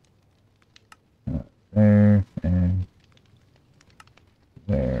 There, and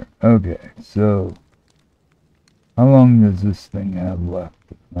there. Okay, so how long does this thing have left?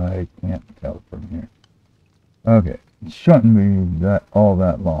 I can't tell from here. Okay, it shouldn't be that all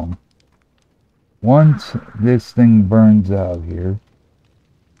that long. Once this thing burns out here,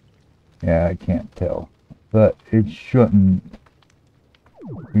 yeah, I can't tell, but it shouldn't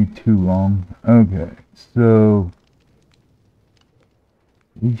be too long. Okay, so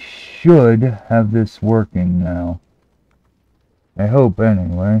we should have this working now. I hope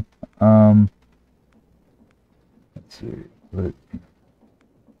anyway. Let's see. Put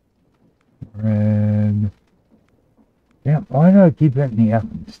red. Yeah, why do I keep hitting the F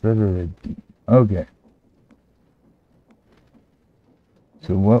instead of the D? Okay.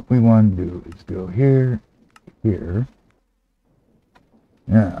 So what we want to do is go here, here.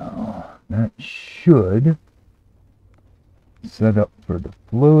 Now, that should set up for the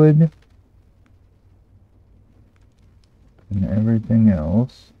fluid and everything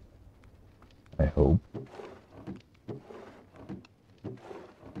else, I hope.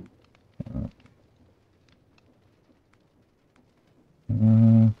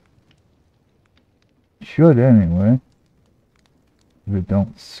 Should anyway, if it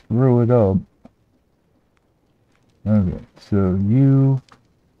don't screw it up. Okay, so you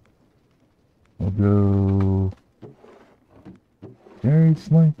will go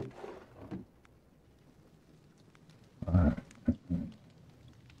seriously? Alright.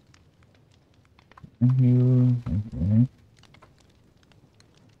 You, okay.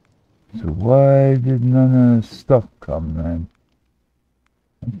 So why did none of the stuff come then?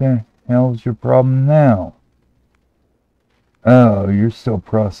 What the hell's your problem now? Oh, you're still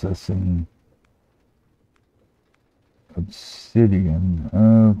processing obsidian.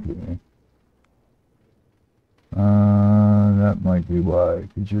 Okay. That might be why,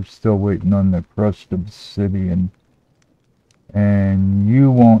 because you're still waiting on the crushed obsidian. And you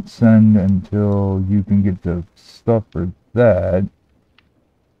won't send until you can get the stuff for that.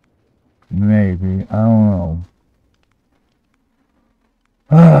 Maybe. I don't know.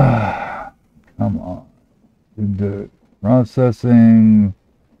 Come on. The processing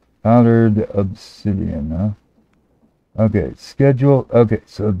powdered obsidian, huh? Okay, schedule. Okay,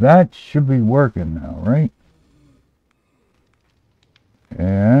 so that should be working now, right?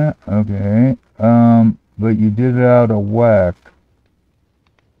 Yeah, okay. But you did it out of whack.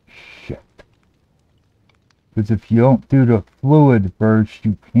 Shit. Because if you don't do the fluid first,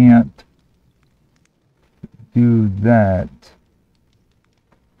 you can't do that.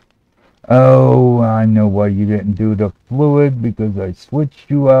 Oh, I know why you didn't do the fluid, because I switched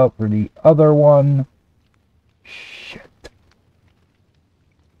you out for the other one. Shit.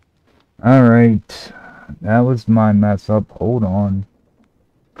 Alright. That was my mess up. Hold on.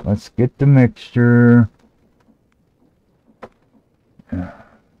 Let's get the mixture.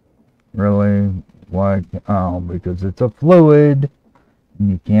 Really? Why? Oh, because it's a fluid. And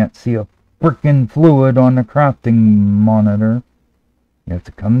you can't see a frickin' fluid on the crafting monitor. You have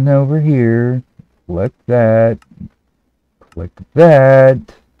to come over here, click that, and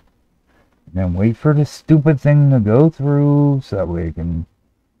then wait for the stupid thing to go through so that way you can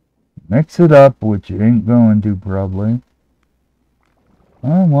mix it up, which you ain't going to probably.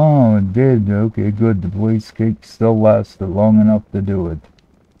 Oh wow, it did. Okay, good. The blaze cake still lasted long enough to do it.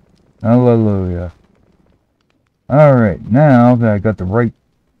 Hallelujah. Alright, now that I got the right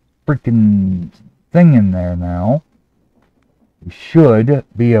freaking thing in there now, we should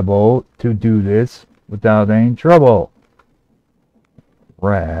be able to do this without any trouble.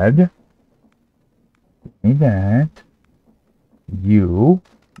 Rad. Give me that. You.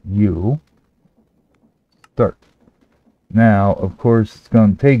 Start. Now, of course, it's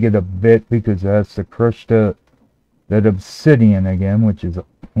going to take it a bit because it has to crush that obsidian again, which is a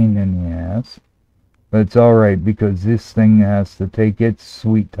pain in the ass. But it's alright because this thing has to take its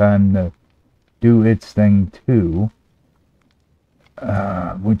sweet time to do its thing too.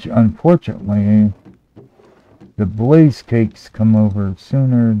 Which unfortunately, the blaze cakes come over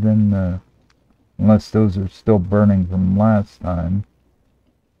sooner than the... Unless those are still burning from last time.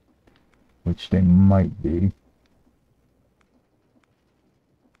 Which they might be.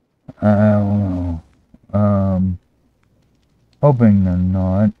 I don't know. Hoping they're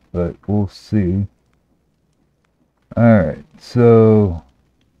not, but we'll see. Alright, so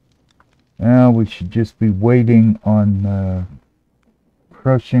now we should just be waiting on the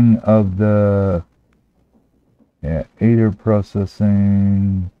crushing of the Aether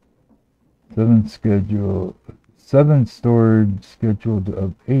processing, 7 storage scheduled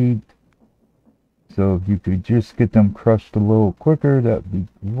of 8. So if you could just get them crushed a little quicker, that'd be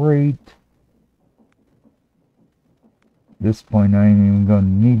great. At this point I ain't even gonna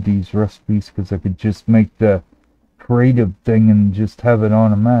need these recipes because I could just make the creative thing and just have it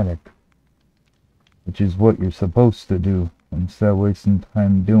automatic, which is what you're supposed to do instead of wasting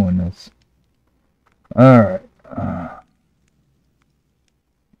time doing this. Alright,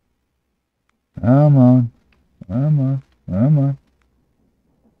 come on,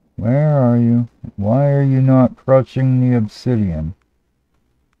 where are you? Why are you not crushing the obsidian?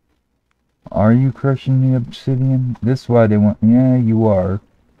 Are you crushing the obsidian? This is why they want... Yeah, you are.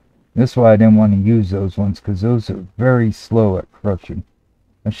 This is why I didn't want to use those ones, because those are very slow at crushing.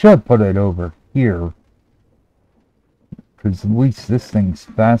 I should put it over here, because at least this thing's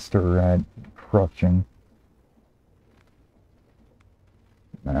faster at crushing.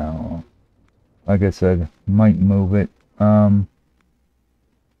 Now, like I said, might move it. How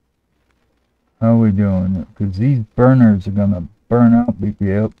are we doing? Because these burners are going to burn out.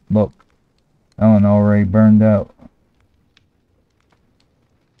 Yep, look. That one already burned out.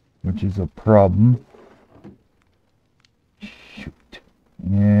 Which is a problem. Shoot.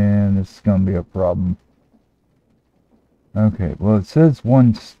 Yeah, this is going to be a problem. Okay, well it says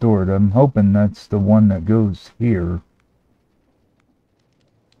one stored. I'm hoping that's the one that goes here.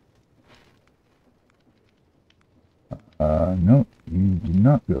 Nope, you do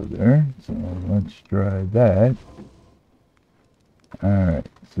not go there. So let's try that. Alright,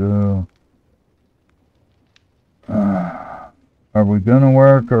 so... are we gonna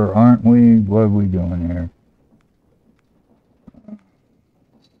work or aren't we? What are we doing here?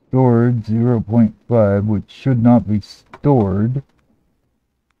 Stored 0.5, which should not be stored.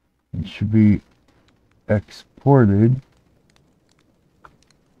 It should be exported.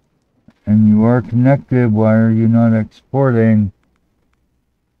 And you are connected. Why are you not exporting?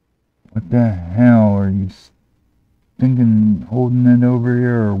 What the hell? Are you thinking holding it over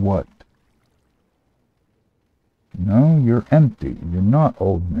here or what? No, you're empty. You're not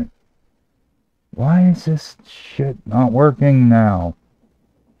holding it. Why is this shit not working now?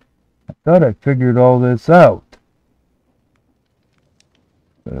 I thought I figured all this out.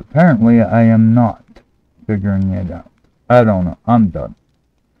 But apparently I am not figuring it out. I don't know. I'm done.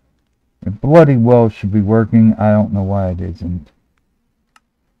 It bloody well should be working. I don't know why it isn't.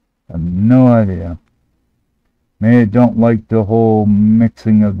 I have no idea. Maybe I don't like the whole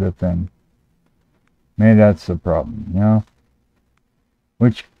mixing of the thing. Maybe that's the problem, you know?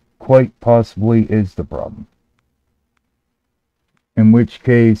 Which quite possibly is the problem. In which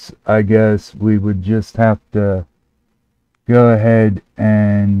case, I guess we would just have to go ahead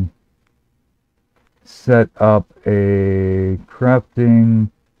and set up a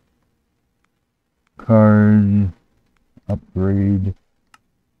crafting card upgrade,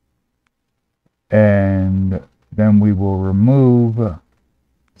 and then we will remove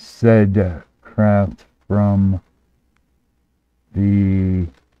said craft from the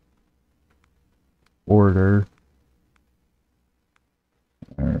order.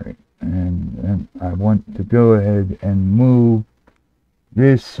 Alright, and then I want to go ahead and move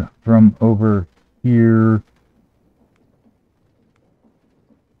this from over here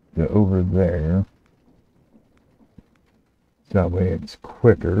to over there. That way it's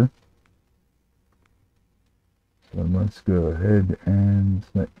quicker. So let's go ahead and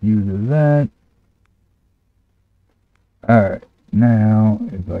set you to that. Alright, now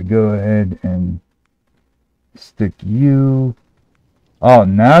if I go ahead and stick you... Oh,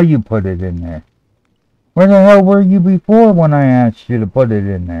 now you put it in there. Where the hell were you before when I asked you to put it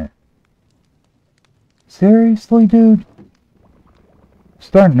in there? Seriously, dude?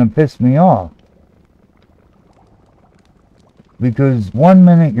 Starting to piss me off. Because one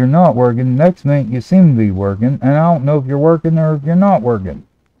minute you're not working, next minute you seem to be working, and I don't know if you're working or if you're not working.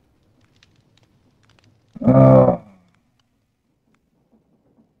 Yeah,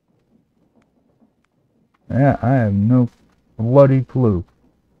 I have no bloody clue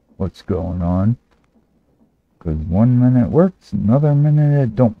what's going on. Because one minute it works, another minute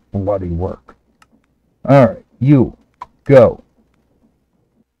it don't bloody work. Alright, you, go.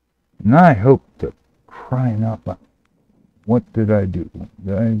 And I hope to crying out loud. What did I do?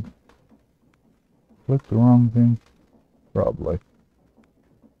 Did I click the wrong thing? Probably.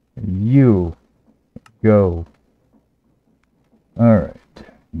 You, go. Alright,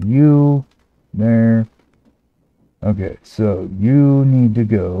 you, there. Okay, so you need to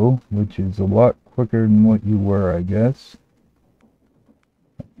go, which is a lot quicker than what you were, I guess.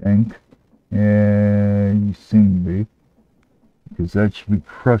 I think. Yeah, you seem to be. Because that should be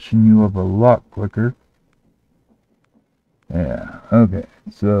crushing you up a lot quicker. Yeah, okay.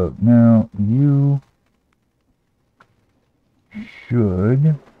 So now you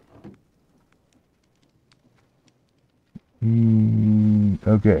should be...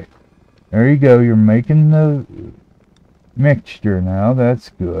 Okay. There you go. You're making the mixture now. That's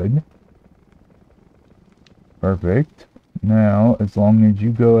good. Perfect. Now, as long as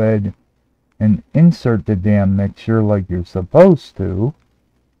you go ahead and insert the damn mixture like you're supposed to,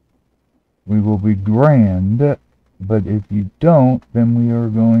 we will be grand. But if you don't, then we are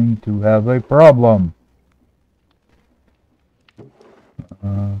going to have a problem.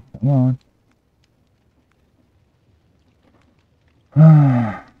 Come on.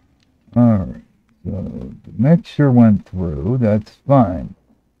 Alright. So, the mixture went through. That's fine.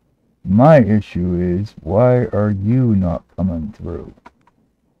 My issue is, why are you not coming through?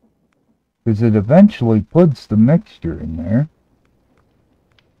 Because it eventually puts the mixture in there.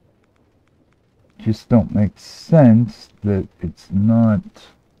 Just don't make sense that it's not...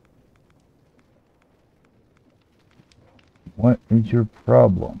 What is your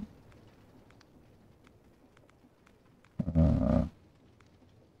problem?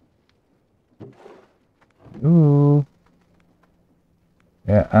 Ooh.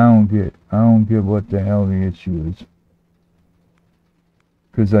 Yeah, I don't get what the hell the issue is.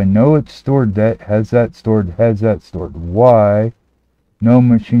 Because I know it's stored that, has that stored. Why? No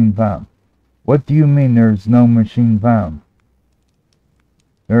machine found. What do you mean there's no machine found?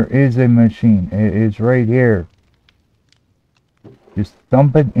 There is a machine. It is right here. Just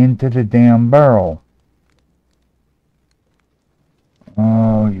dump it into the damn barrel.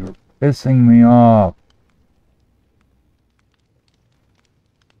 Oh, you're pissing me off.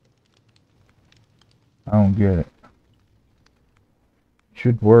 I don't get it.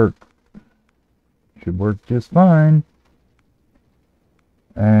 Should work. Should work just fine.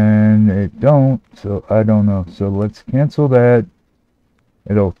 And it don't, so I don't know. So let's cancel that.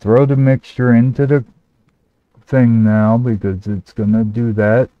 It'll throw the mixture into the thing now because it's gonna do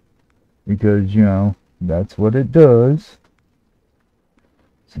that. Because, you know, that's what it does.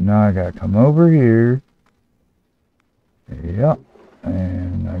 So now I gotta come over here. Yep.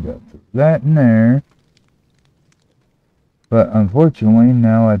 And I got that in there. But unfortunately,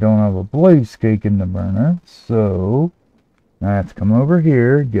 now I don't have a blaze cake in the burner, so I have to come over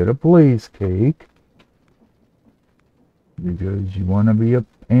here, get a blaze cake, because you want to be a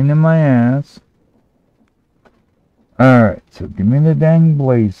pain in my ass. Alright, so give me the dang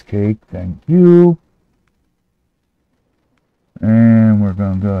blaze cake, thank you. And we're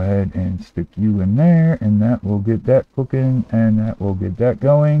going to go ahead and stick you in there, and that will get that cooking, and that will get that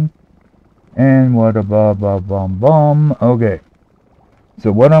going. And what a bum. Okay.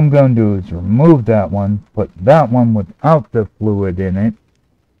 So what I'm going to do is remove that one, put that one without the fluid in it.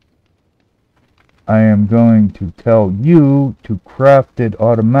 I am going to tell you to craft it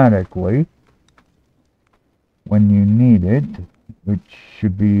automatically when you need it, which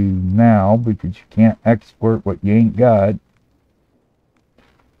should be now because you can't export what you ain't got.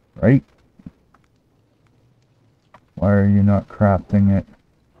 Right? Why are you not crafting it?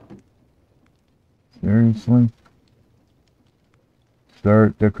 Seriously?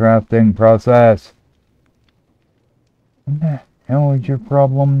 Start the crafting process. What the hell is your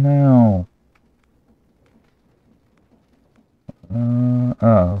problem now?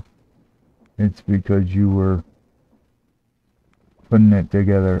 Oh. It's because you were putting it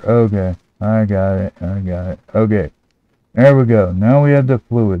together. Okay, I got it. Okay, there we go. Now we have the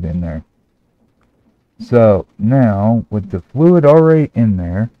fluid in there. So now with the fluid already in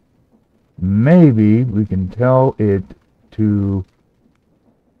there, maybe we can tell it to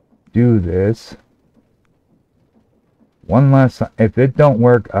do this one last time. If it don't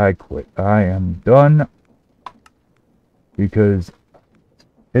work, I quit. I am done because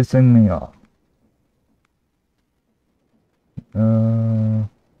it's pissing me off.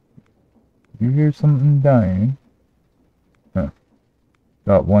 You hear something dying? Huh.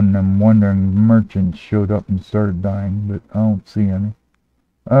 Got one of them wandering merchants showed up and started dying, but I don't see any.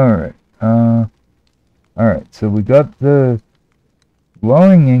 Alright, alright, so we got the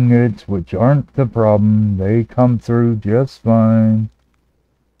glowing ingots, which aren't the problem. They come through just fine.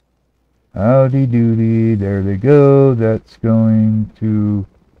 Howdy doody, there they go. That's going to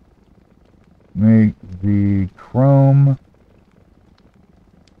make the chrome.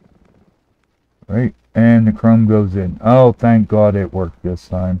 Right, and the chrome goes in. Oh, thank God it worked this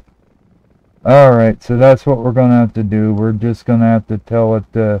time. Alright, so that's what we're going to have to do. We're just going to have to tell it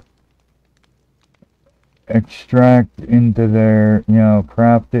to extract into there, you know,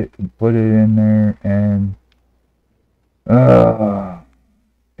 craft it and put it in there, and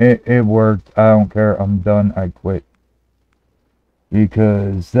it worked. I don't care. I'm done. I quit.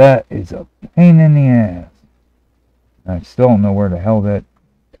 Because that is a pain in the ass. I still don't know where the hell that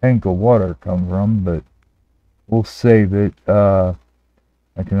tank of water come from, but we'll save it. I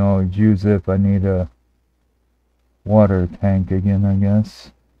can always use it if I need a water tank again, I guess.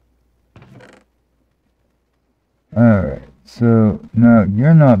 Alright, so now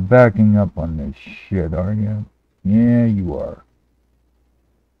you're not backing up on this shit, are you? Yeah, you are.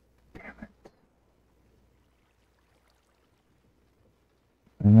 Damn it.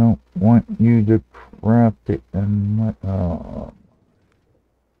 I don't want you to craft it in my... Oh.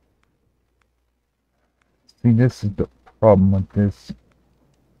 See, this is the problem with this.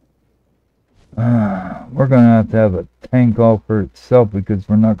 We're going to have a tank all for itself because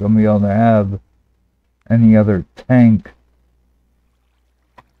we're not going to be able to have any other tank.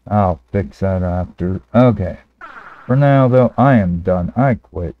 I'll fix that after. Okay. For now, though, I am done. I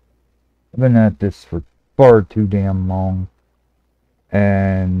quit. I've been at this for far too damn long.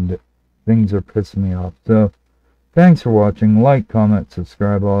 And things are pissing me off. So, thanks for watching. Like, comment,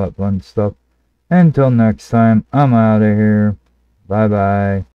 subscribe, all that fun stuff. Until next time, I'm out of here. Bye-bye.